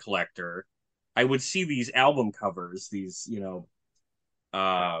record collector, I would see these album covers, these,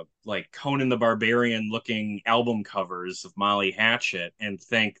 like Conan the Barbarian looking album covers of Molly Hatchet and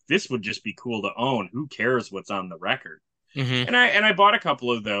think this would just be cool to own. Who cares what's on the record? Mm-hmm. And I bought a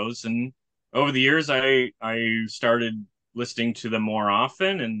couple of those, and over the years I started listening to them more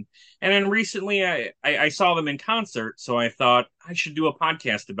often, and then recently I saw them in concert, so I thought I should do a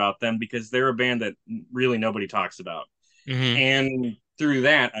podcast about them because they're a band that really nobody talks about. Mm-hmm. And through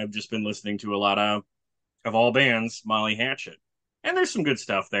that I've just been listening to a lot of all bands, Molly Hatchet. And there's some good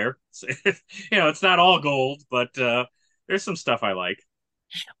stuff there. It's not all gold, but there's some stuff I like.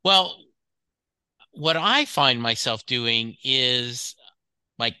 Well, what I find myself doing is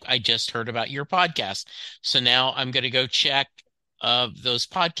like I just heard about your podcast. So now I'm going to go check those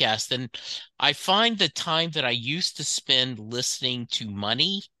podcasts. And I find the time that I used to spend listening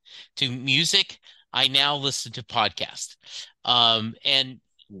to music, I now listen to podcasts. And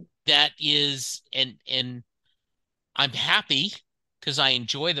that is, and I'm happy because I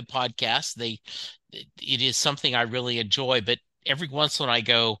enjoy the podcast. It is something I really enjoy, but every once in a while I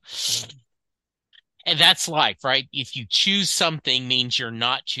go, and that's life, right? If you choose something means you're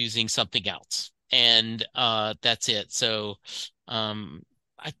not choosing something else. And that's it. So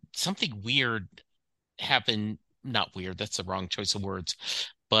something weird happened, not weird, that's the wrong choice of words.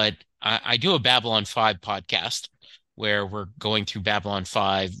 But I do a Babylon 5 podcast where we're going through Babylon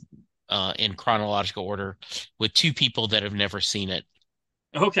 5 in chronological order with two people that have never seen it.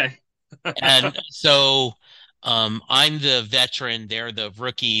 Okay. And so I'm the veteran, they're the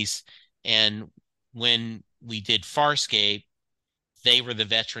rookies. And when we did Farscape, they were the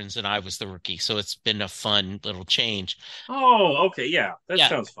veterans and I was the rookie. So it's been a fun little change. Oh, okay. Yeah, that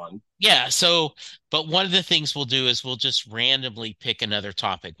sounds fun. Yeah. So, but one of the things we'll do is we'll just randomly pick another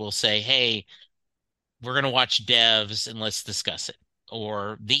topic. We'll say, hey, we're going to watch Devs and let's discuss it,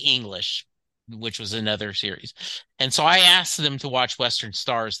 or The English, which was another series. And so I asked them to watch Western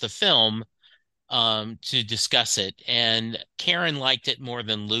Stars, the film, to discuss it. And Karen liked it more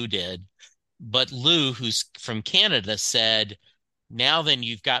than Lou did. But Lou, who's from Canada, said, now then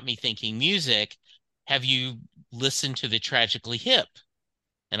you've got me thinking music. Have you listened to the Tragically Hip?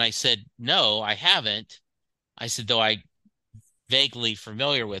 And I said, no, I haven't. I said, though I vaguely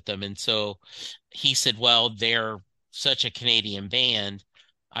familiar with them. And so he said, well, they're such a Canadian band.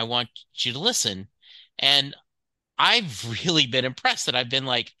 I want you to listen. And I've really been impressed that I've been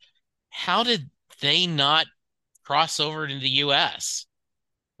like, how did they not cross over into the US?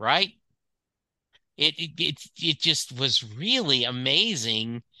 Right? It just was really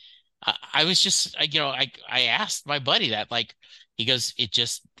amazing. I was just, I asked my buddy that, like, he goes, it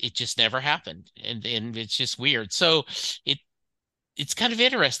just never happened. And it's just weird. So it's kind of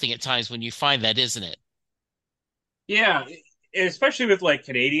interesting at times when you find that, isn't it? Yeah, especially with like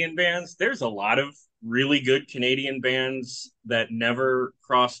Canadian bands, there's a lot of really good Canadian bands that never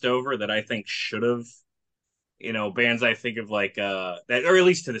crossed over that I think should have. Bands I think of like that, or at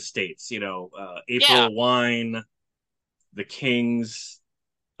least to the States, April Wine, the Kings,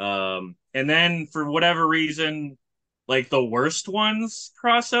 and then for whatever reason, like the worst ones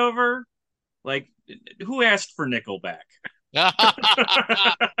crossover. Like, who asked for Nickelback?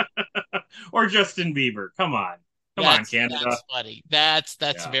 Or Justin Bieber? Come on, Canada. That's funny. That's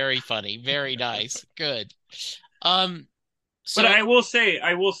very funny. Very nice. Good. But I will say,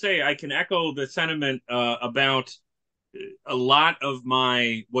 I can echo the sentiment about a lot of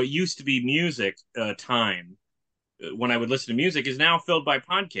my what used to be music time when I would listen to music is now filled by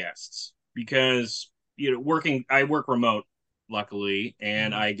podcasts because I work remote, luckily,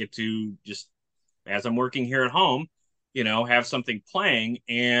 and I get to just as I'm working here at home, have something playing,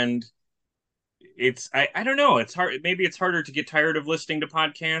 and I don't know, it's hard, maybe it's harder to get tired of listening to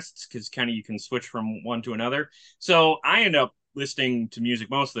podcasts because kind of you can switch from one to another. So I end up listening to music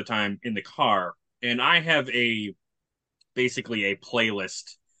most of the time in the car, and I have basically a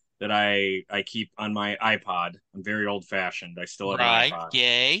playlist that I keep on my iPod. I'm very old fashioned. I still have an iPod.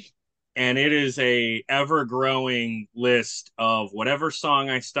 Yay. And it is a ever growing list of whatever song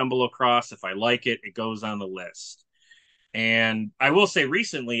I stumble across. If I like it, it goes on the list. And I will say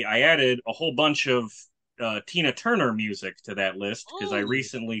recently I added a whole bunch of Tina Turner music to that list because I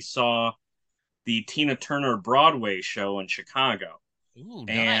recently saw the Tina Turner Broadway show in Chicago. Ooh,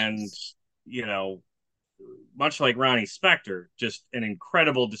 And, nice. you know, much like Ronnie Spector, just an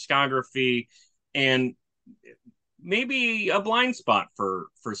incredible discography and maybe a blind spot for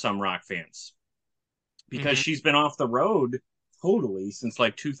some rock fans because Mm-hmm. she's been off the road totally since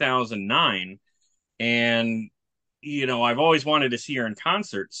like 2009. And, I've always wanted to see her in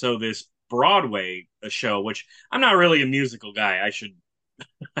concert. So this Broadway show, which I'm not really a musical guy, I should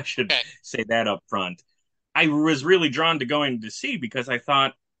Okay. say that up front. I was really drawn to going to see because I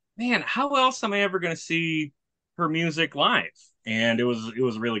thought, man, how else am I ever going to see her music live? And it was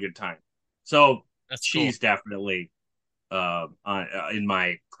a really good time. So That's cool. she's definitely in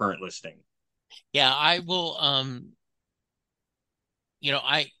my current listing. Yeah, I will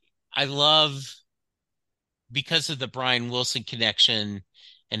I love because of the Brian Wilson connection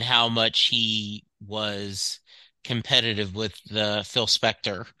and how much he was competitive with the Phil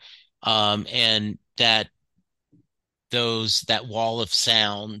Spector, and that wall of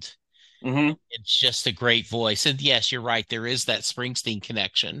sound. Mm-hmm. It's just a great voice. And yes, you're right. There is that Springsteen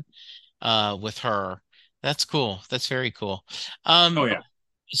connection with her. That's cool. That's very cool. Oh Um, yeah.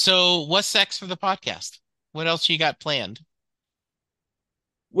 so what's next for the podcast? What else you got planned?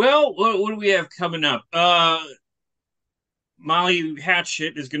 Well, what do we have coming up? Molly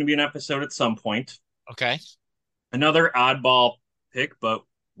Hatchet is going to be an episode at some point. Okay. Another oddball pick, but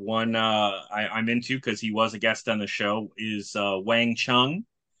one I'm into because he was a guest on the show is Wang Chung.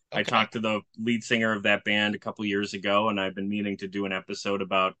 I Okay. talked to the lead singer of that band a couple years ago, and I've been meaning to do an episode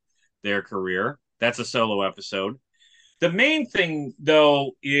about their career. That's a solo episode. The main thing,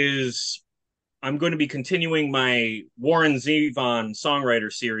 though, is I'm going to be continuing my Warren Zevon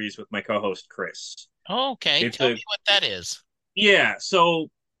songwriter series with my co-host Chris. Okay. It's Tell a me what that is. Yeah. So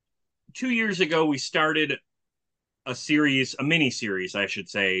 2 years ago, we started a mini series, I should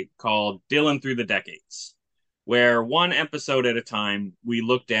say, called Dylan Through the Decades, where one episode at a time, we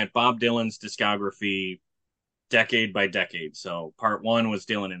looked at Bob Dylan's discography decade by decade. So part one was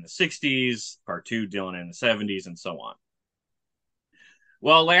Dylan in the 60s, part two, Dylan in the 70s, and so on.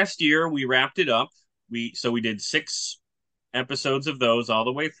 Well, last year we wrapped it up. We did 6 episodes of those all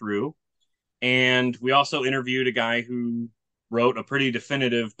the way through. And we also interviewed a guy who wrote a pretty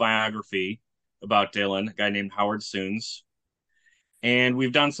definitive biography about Dylan, a guy named Howard Soons. And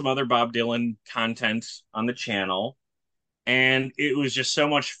we've done some other Bob Dylan content on the channel. And it was just so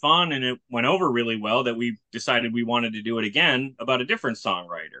much fun and it went over really well that we decided we wanted to do it again about a different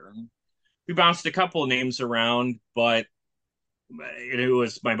songwriter. We bounced a couple of names around, but it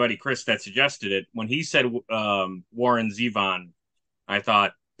was my buddy Chris that suggested it. When he said Warren Zevon, I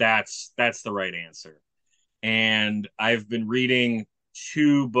thought that's the right answer. And I've been reading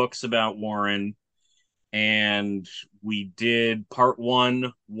 2 books about Warren, and we did part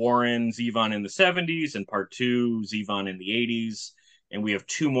one, Warren Zevon in the 70s, and part two, Zevon in the 80s. And we have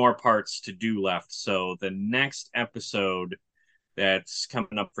 2 more parts to do left. So the next episode that's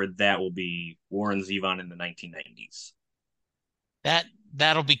coming up for that will be Warren Zevon in the 1990s.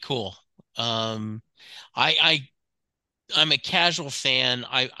 That'll be cool. Um, I I'm a casual fan.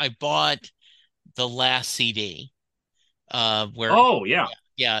 I bought the last CD, where Oh, yeah.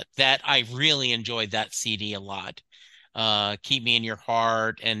 yeah, that I really enjoyed that CD a lot. Keep Me in Your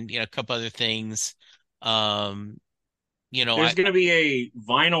Heart and a couple other things. Um, There's I going to be a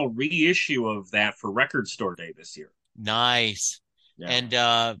vinyl reissue of that for Record Store Day this year. nice. Yeah.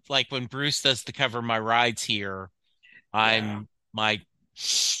 And like when Bruce does the cover of My Rides Here, Yeah. I'm my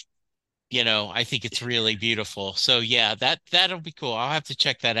I think it's really beautiful. So yeah, that'll be cool. I'll have to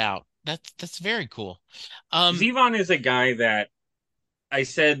check that out. That's very cool. Zevon is a guy that I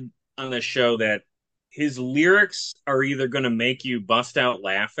said on the show that his lyrics are either going to make you bust out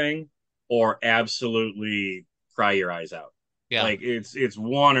laughing or absolutely cry your eyes out. Yeah. Like it's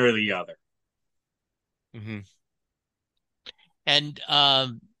one or the other. Hmm. And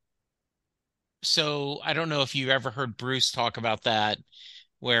so I don't know if you ever heard Bruce talk about that,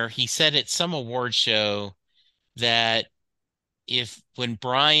 where he said at some award show that if when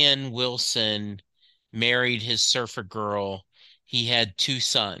Brian Wilson married his surfer girl, he had 2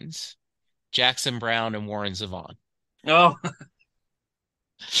 sons, Jackson Browne and Warren Zevon. Oh,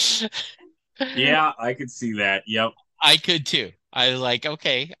 yeah, I could see that. Yep. I could too. I like,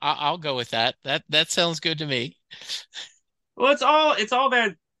 okay, I'll go with that. That sounds good to me. Well, it's all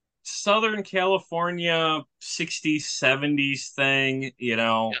that Southern California 60s, 70s thing.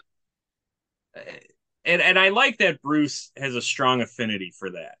 And I like that Bruce has a strong affinity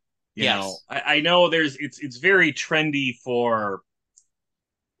for that. Yes. I know it's very trendy for,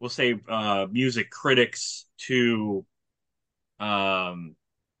 we'll say, music critics um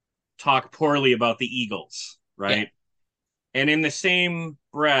talk poorly about the Eagles, right? Yeah. And in the same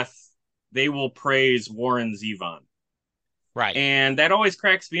breath, they will praise Warren Zevon. Right. And that always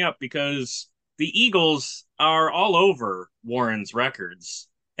cracks me up because the Eagles are all over Warren's records,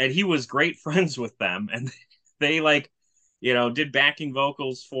 and he was great friends with them, and they did backing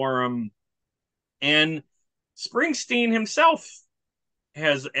vocals for him. And Springsteen himself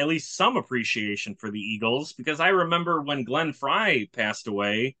has at least some appreciation for the Eagles, because I remember when Glenn Frey passed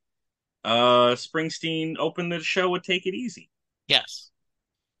away, Springsteen opened the show with "Take It Easy." Yes.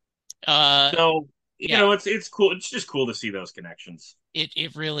 So it's cool. It's just cool to see those connections.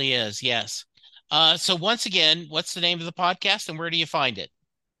 It really is. Yes. So once again, what's the name of the podcast and where do you find it?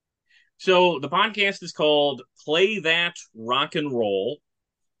 So the podcast is called Play That Rock and Roll.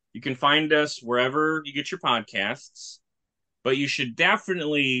 You can find us wherever you get your podcasts, but you should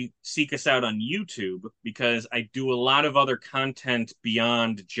definitely seek us out on YouTube, because I do a lot of other content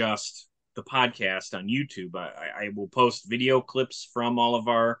beyond just the podcast on YouTube. I will post video clips from all of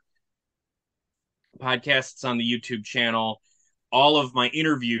our podcasts on the YouTube channel. All of my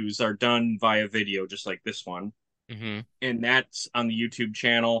interviews are done via video, just like this one. Mm-hmm. And that's on the YouTube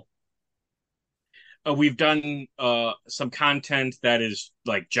channel. We've done some content that is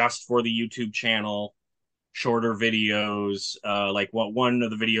like just for the YouTube channel, shorter videos. Like one of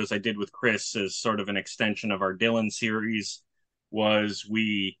the videos I did with Chris is sort of an extension of our Dylan series, was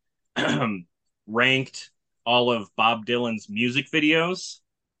we ranked all of Bob Dylan's music videos.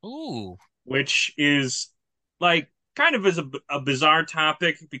 Ooh. Which is like kind of is a bizarre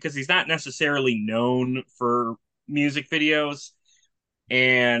topic, because he's not necessarily known for music videos.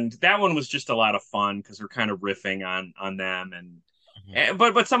 And that one was just a lot of fun because we're kind of riffing on them, and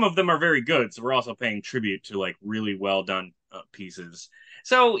but some of them are very good. So we're also paying tribute to like really well done pieces.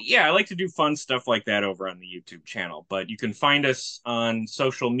 So yeah, I like to do fun stuff like that over on the YouTube channel. But you can find us on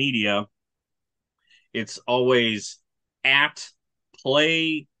social media. It's always at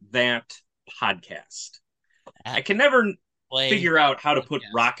Play That Podcast. I can never figure out how to put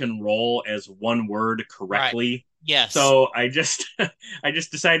rock and roll as one word correctly. Right. Yes. So I just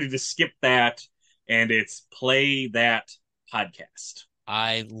decided to skip that, and it's Play That Podcast.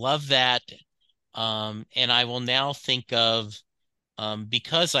 I love that. And I will now think of,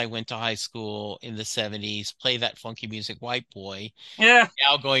 because I went to high school in the 70s, Play That Funky Music, White Boy. Yeah.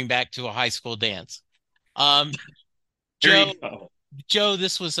 Now going back to a high school dance. Joe,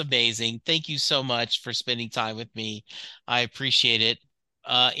 this was amazing. Thank you so much for spending time with me. I appreciate it.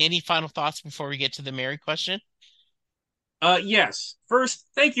 Any final thoughts before we get to the Mary question? Yes. First,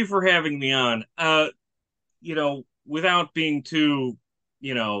 thank you for having me on. Without being too,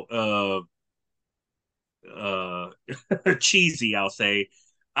 cheesy, I'll say,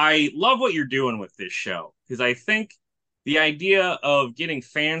 I love what you're doing with this show, because I think the idea of getting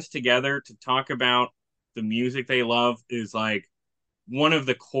fans together to talk about the music they love is like one of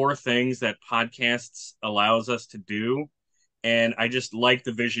the core things that podcasts allows us to do. And I just like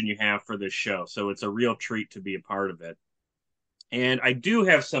the vision you have for this show. So it's a real treat to be a part of it. And I do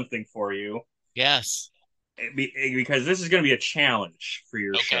have something for you. Yes. Because this is going to be a challenge for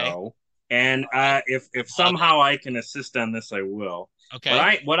your show. And if somehow I can assist on this, I will. Okay.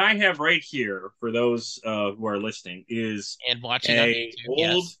 But what I have right here for those who are listening is and watching a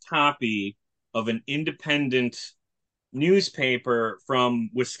old copy of an independent newspaper from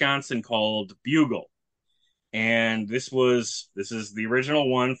Wisconsin called Bugle. And this is the original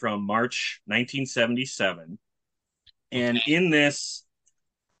one from March 1977. And in this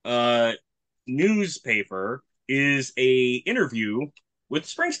newspaper is a interview with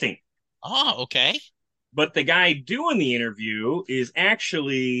Springsteen. Oh, okay. But the guy doing the interview is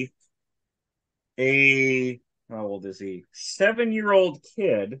actually how old is he? 7-year-old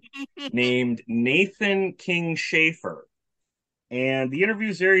kid named Nathan King Schaefer. And the interview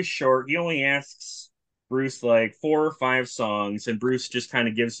is very short. He only asks Bruce like 4 or 5 songs, and Bruce just kind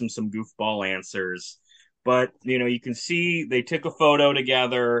of gives him some goofball answers. But, you can see they took a photo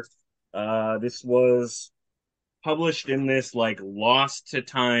together. This was published in this like lost to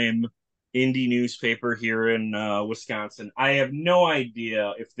time indie newspaper here in Wisconsin. I have no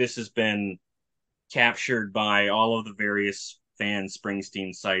idea if this has been captured by all of the various fan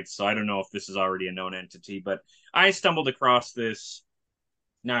Springsteen sites. So I don't know if this is already a known entity, but I stumbled across this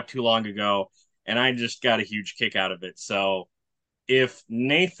not too long ago, and I just got a huge kick out of it. So if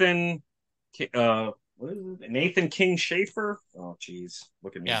Nathan King Schaefer, oh geez,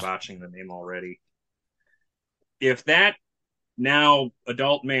 look at me botching the name already. If that now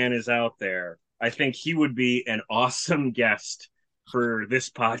adult man is out there, I think he would be an awesome guest for this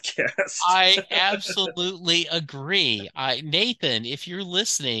podcast. I absolutely agree. Nathan, if you're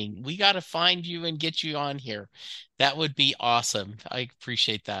listening, we got to find you and get you on here. That would be awesome. I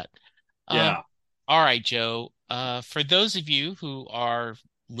appreciate that. Yeah. All right, Joe. For those of you who are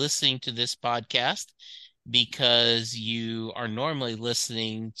listening to this podcast because you are normally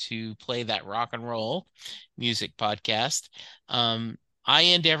listening to Play That Rock and Roll music podcast, I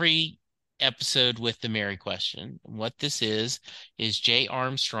end every episode with the Mary question. What this is Jay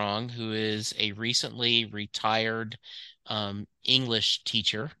Armstrong, who is a recently retired English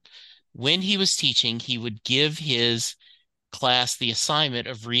teacher. When he was teaching, he would give his class the assignment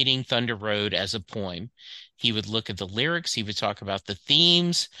of reading Thunder Road as a poem. He would look at the lyrics, he would talk about the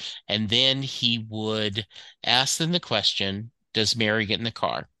themes, and then he would ask them the question, does Mary get in the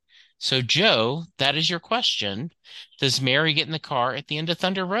car? So, Joe, that is your question. Does Mary get in the car at the end of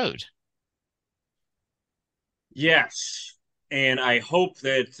Thunder Road? Yes. And I hope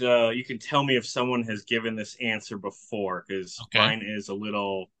that you can tell me if someone has given this answer before, because mine is a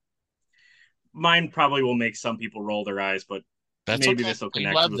little. Mine probably will make some people roll their eyes, but maybe this will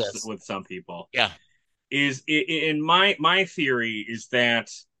connect with some people. Yeah. Is in my theory is that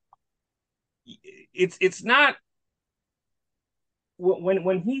it's not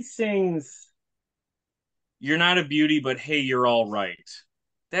when he sings, "You're not a beauty, but hey, you're all right."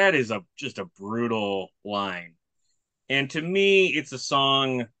 That is just a brutal line. And to me, it's a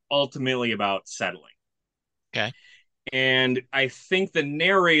song ultimately about settling. Okay. And I think the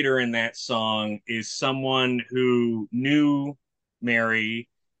narrator in that song is someone who knew Mary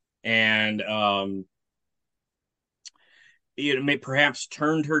and perhaps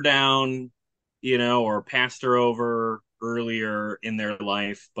turned her down, or passed her over earlier in their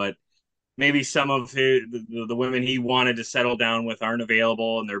life, but maybe some of the women he wanted to settle down with aren't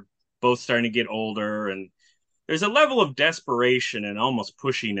available, and they're both starting to get older, and there's a level of desperation and almost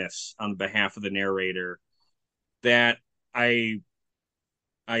pushiness on behalf of the narrator that I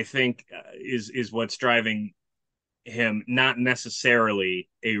think is what's driving him, not necessarily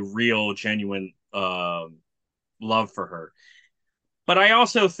a real, genuine love for her. But I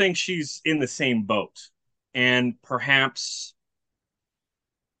also think she's in the same boat, and perhaps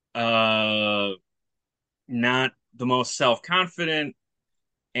not the most self-confident,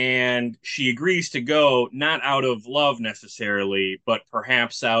 and she agrees to go not out of love necessarily, but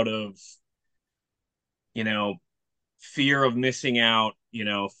perhaps out of fear of missing out,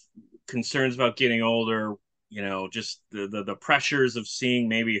 concerns about getting older, just the pressures of seeing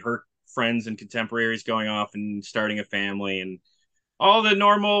maybe her friends and contemporaries going off and starting a family, and all the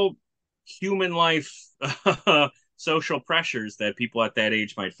normal human life social pressures that people at that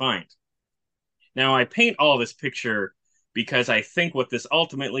age might find. Now, I paint all this picture because I think what this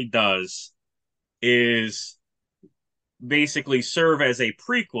ultimately does is basically serve as a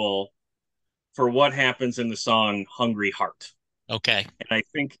prequel for what happens in the song Hungry Heart. Okay. And I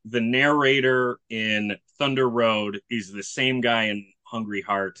think the narrator in Thunder Road is the same guy in Hungry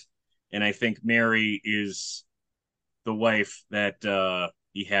Heart. And I think Mary is the wife that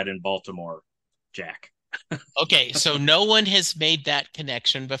he had in Baltimore, Jack. Okay, so no one has made that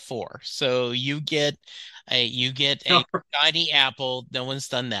connection before. So you get a shiny apple. No one's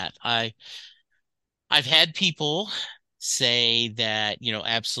done that. I've had people say that,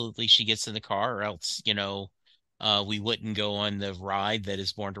 absolutely she gets in the car, or else, we wouldn't go on the ride that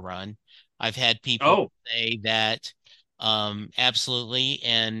is Born to Run. I've had people say that absolutely,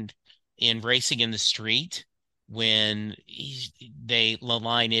 and in Racing in the Street, when the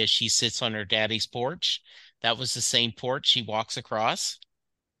line is she sits on her daddy's porch, that was the same porch she walks across.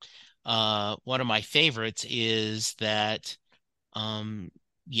 One of my favorites is that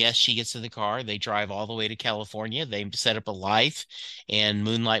yes, she gets in the car, they drive all the way to California, they set up a life, and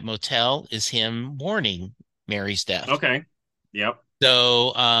Moonlight Motel is him mourning Mary's death. Okay. Yep.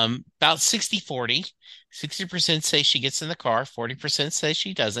 So about 60-40. 60% say she gets in the car, 40% say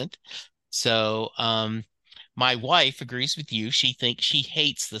she doesn't. So my wife agrees with you. She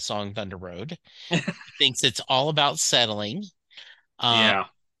hates the song Thunder Road. Thinks it's all about settling. Yeah.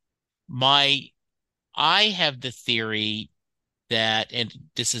 I have the theory that, and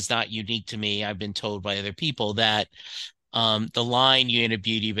this is not unique to me, I've been told by other people that the line "you ain't a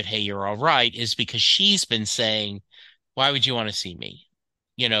beauty, but hey, you're all right" is because she's been saying, "Why would you want to see me?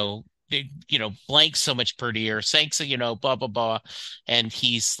 Blank's so much prettier, Sank's, blah blah blah," and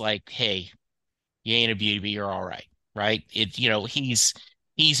he's like, "Hey, you ain't a beauty, but you're all right." Right?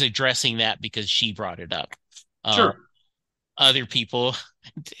 He's addressing that because she brought it up. Sure. Other people,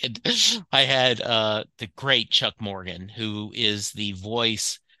 I had the great Chuck Morgan, who is the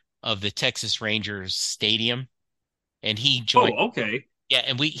voice of the Texas Rangers stadium. and he joined. Oh, okay. Yeah,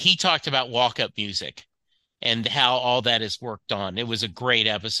 and he talked about walk-up music and how all that is worked on. It was a great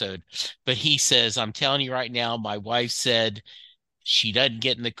episode. But he says, I'm telling you right now, my wife said she doesn't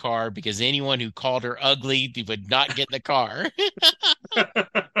get in the car because anyone who called her ugly would not get in the car.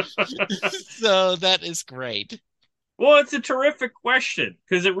 So that is great. Well, it's a terrific question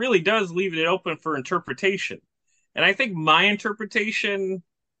because it really does leave it open for interpretation. And I think my interpretation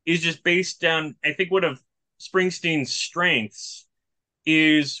is just based on, I think, one of Springsteen's strengths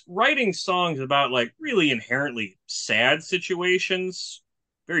is writing songs about like really inherently sad situations,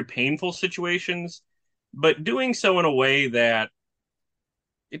 very painful situations, but doing so in a way that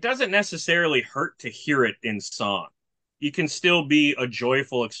it doesn't necessarily hurt to hear it in song. You can still be a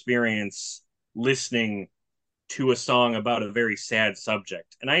joyful experience listening to a song about a very sad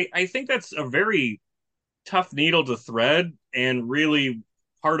subject. And I think that's a very tough needle to thread and really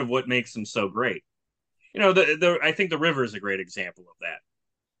part of what makes them so great. I think The River is a great example of that.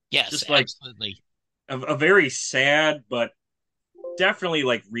 Yes, just like absolutely. A very sad but definitely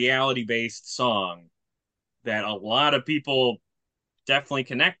like reality based song that a lot of people definitely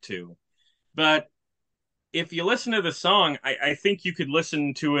connect to. But if you listen to the song, I think you could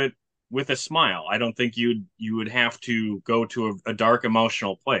listen to it with a smile. I don't think you would have to go to a dark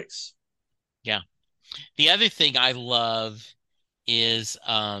emotional place. Yeah. The other thing I love is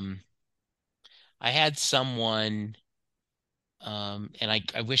I had someone and I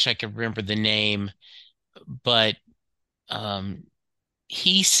wish I could remember the name, but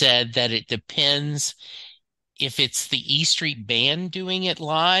he said that it depends if it's the E Street Band doing it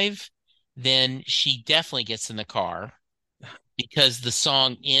live, then she definitely gets in the car because the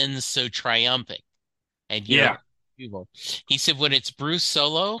song ends so triumphant. And yeah, he said when it's Bruce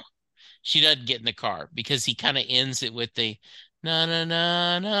solo, she doesn't get in the car because he kind of ends it with the na na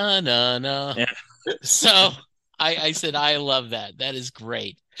na na na na. yeah. So I said I love that. That is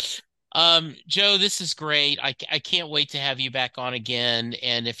great. Joe, this is great. I can't wait to have you back on again.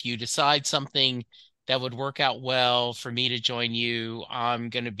 And if you decide something that would work out well for me to join you, I'm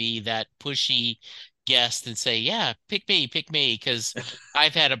going to be that pushy guest and say, yeah, pick me, because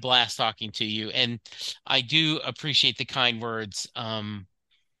I've had a blast talking to you. And I do appreciate the kind words.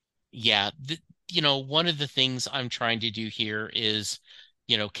 Yeah, one of the things I'm trying to do here is,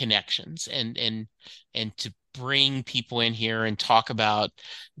 connections and to bring people in here and talk about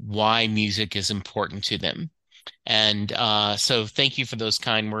why music is important to them. And so thank you for those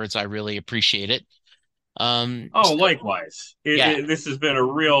kind words. I really appreciate it. Likewise. This has been a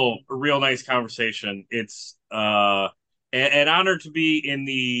real nice conversation. It's an honor to be in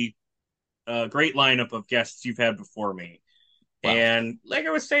the great lineup of guests you've had before me. Wow. And like I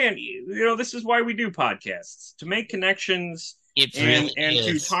was saying, this is why we do podcasts, to make connections and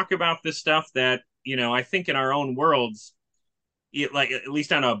to talk about this stuff that, I think in our own worlds, like at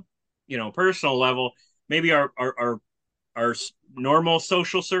least on a, personal level, maybe our normal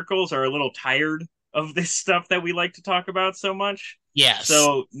social circles are a little tired of this stuff that we like to talk about so much. Yes.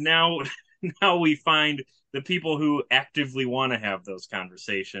 So now we find the people who actively want to have those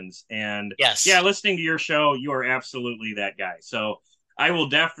conversations. And yes, yeah, listening to your show, you are absolutely that guy. So I will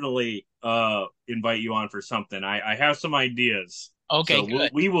definitely invite you on for something. I have some ideas. Okay, so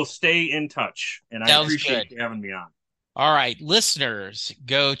we will stay in touch. And I appreciate you having me on. All right, listeners,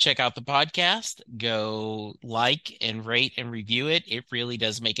 go check out the podcast. Go like and rate and review it. It really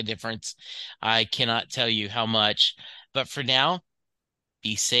does make a difference. I cannot tell you how much. But for now,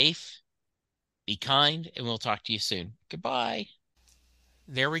 be safe, be kind, and we'll talk to you soon. Goodbye.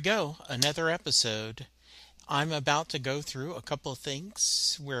 There we go. Another episode. I'm about to go through a couple of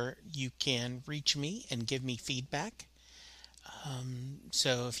things where you can reach me and give me feedback.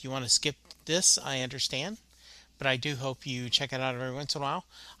 So if you want to skip this, I understand. But I do hope you check it out every once in a while.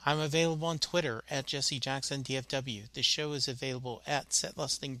 I'm available on Twitter at Jesse Jackson DFW. The show is available at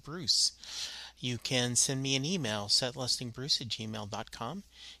setlistingbruce. You can send me an email, setlistingbruce@gmail.com.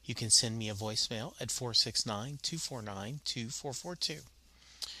 You can send me a voicemail at 469-249-2442.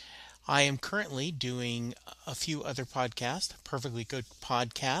 I am currently doing a few other podcasts. Perfectly Good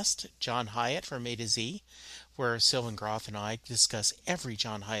Podcast, John Hyatt from A to Z, where Sylvan Groth and I discuss every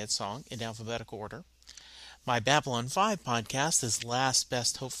John Hyatt song in alphabetical order. My Babylon 5 podcast is Last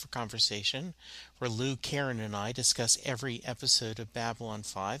Best Hope for Conversation, where Lou, Karen, and I discuss every episode of Babylon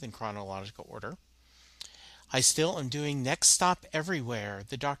 5 in chronological order. I still am doing Next Stop Everywhere,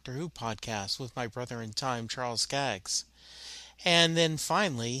 the Doctor Who podcast with my brother in time, Charles Skaggs. And then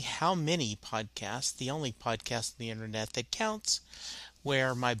finally, How Many Podcasts, the only podcast on the internet that counts,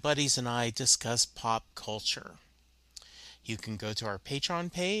 where my buddies and I discuss pop culture. You can go to our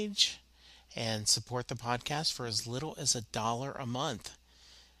Patreon page and support the podcast for as little as $1 a month.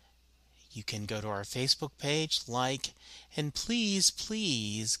 You can go to our Facebook page, like, and please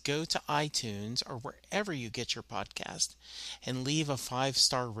go to iTunes or wherever you get your podcast and leave a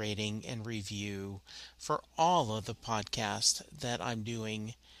 5-star rating and review for all of the podcasts that I'm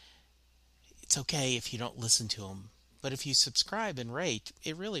doing. It's okay if you don't listen to them, but if you subscribe and rate,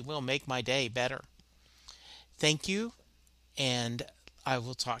 it really will make my day better. Thank you, and I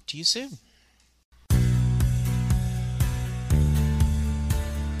will talk to you soon.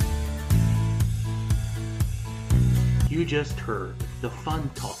 You just heard the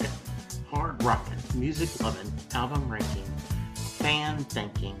fun-talking, hard-rocking, music-loving, album-ranking,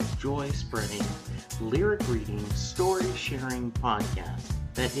 fan-thinking, joy-spreading, lyric-reading, story-sharing podcast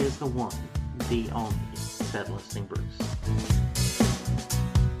that is the one, the only, Set Listing Bruce.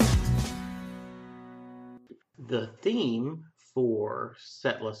 The theme for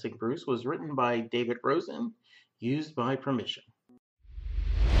Set Listing Bruce was written by David Rosen, used by permission.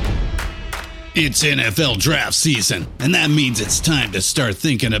 It's NFL draft season, and that means it's time to start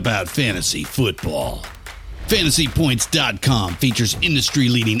thinking about fantasy football. FantasyPoints.com features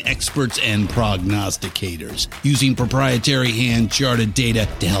industry-leading experts and prognosticators using proprietary hand-charted data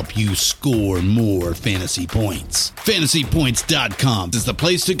to help you score more fantasy points. FantasyPoints.com is the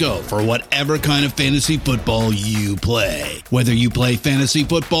place to go for whatever kind of fantasy football you play. Whether you play fantasy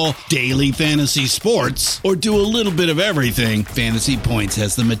football, daily fantasy sports, or do a little bit of everything, Fantasy Points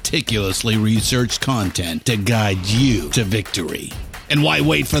has the meticulously researched content to guide you to victory. And why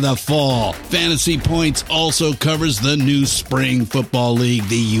wait for the fall? Fantasy Points also covers the new spring football league,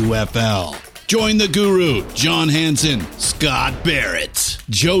 the UFL. Join the guru, John Hansen, Scott Barrett,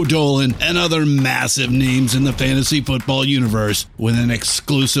 Joe Dolan, and other massive names in the fantasy football universe with an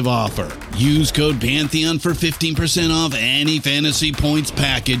exclusive offer. Use code Pantheon for 15% off any Fantasy Points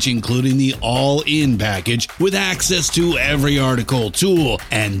package, including the all-in package, with access to every article, tool,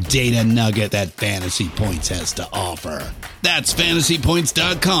 and data nugget that Fantasy Points has to offer. That's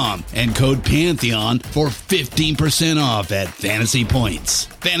FantasyPoints.com and code Pantheon for 15% off at Fantasy Points.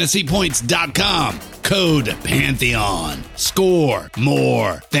 FantasyPoints.com, code Pantheon. Score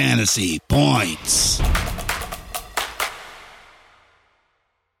more fantasy points.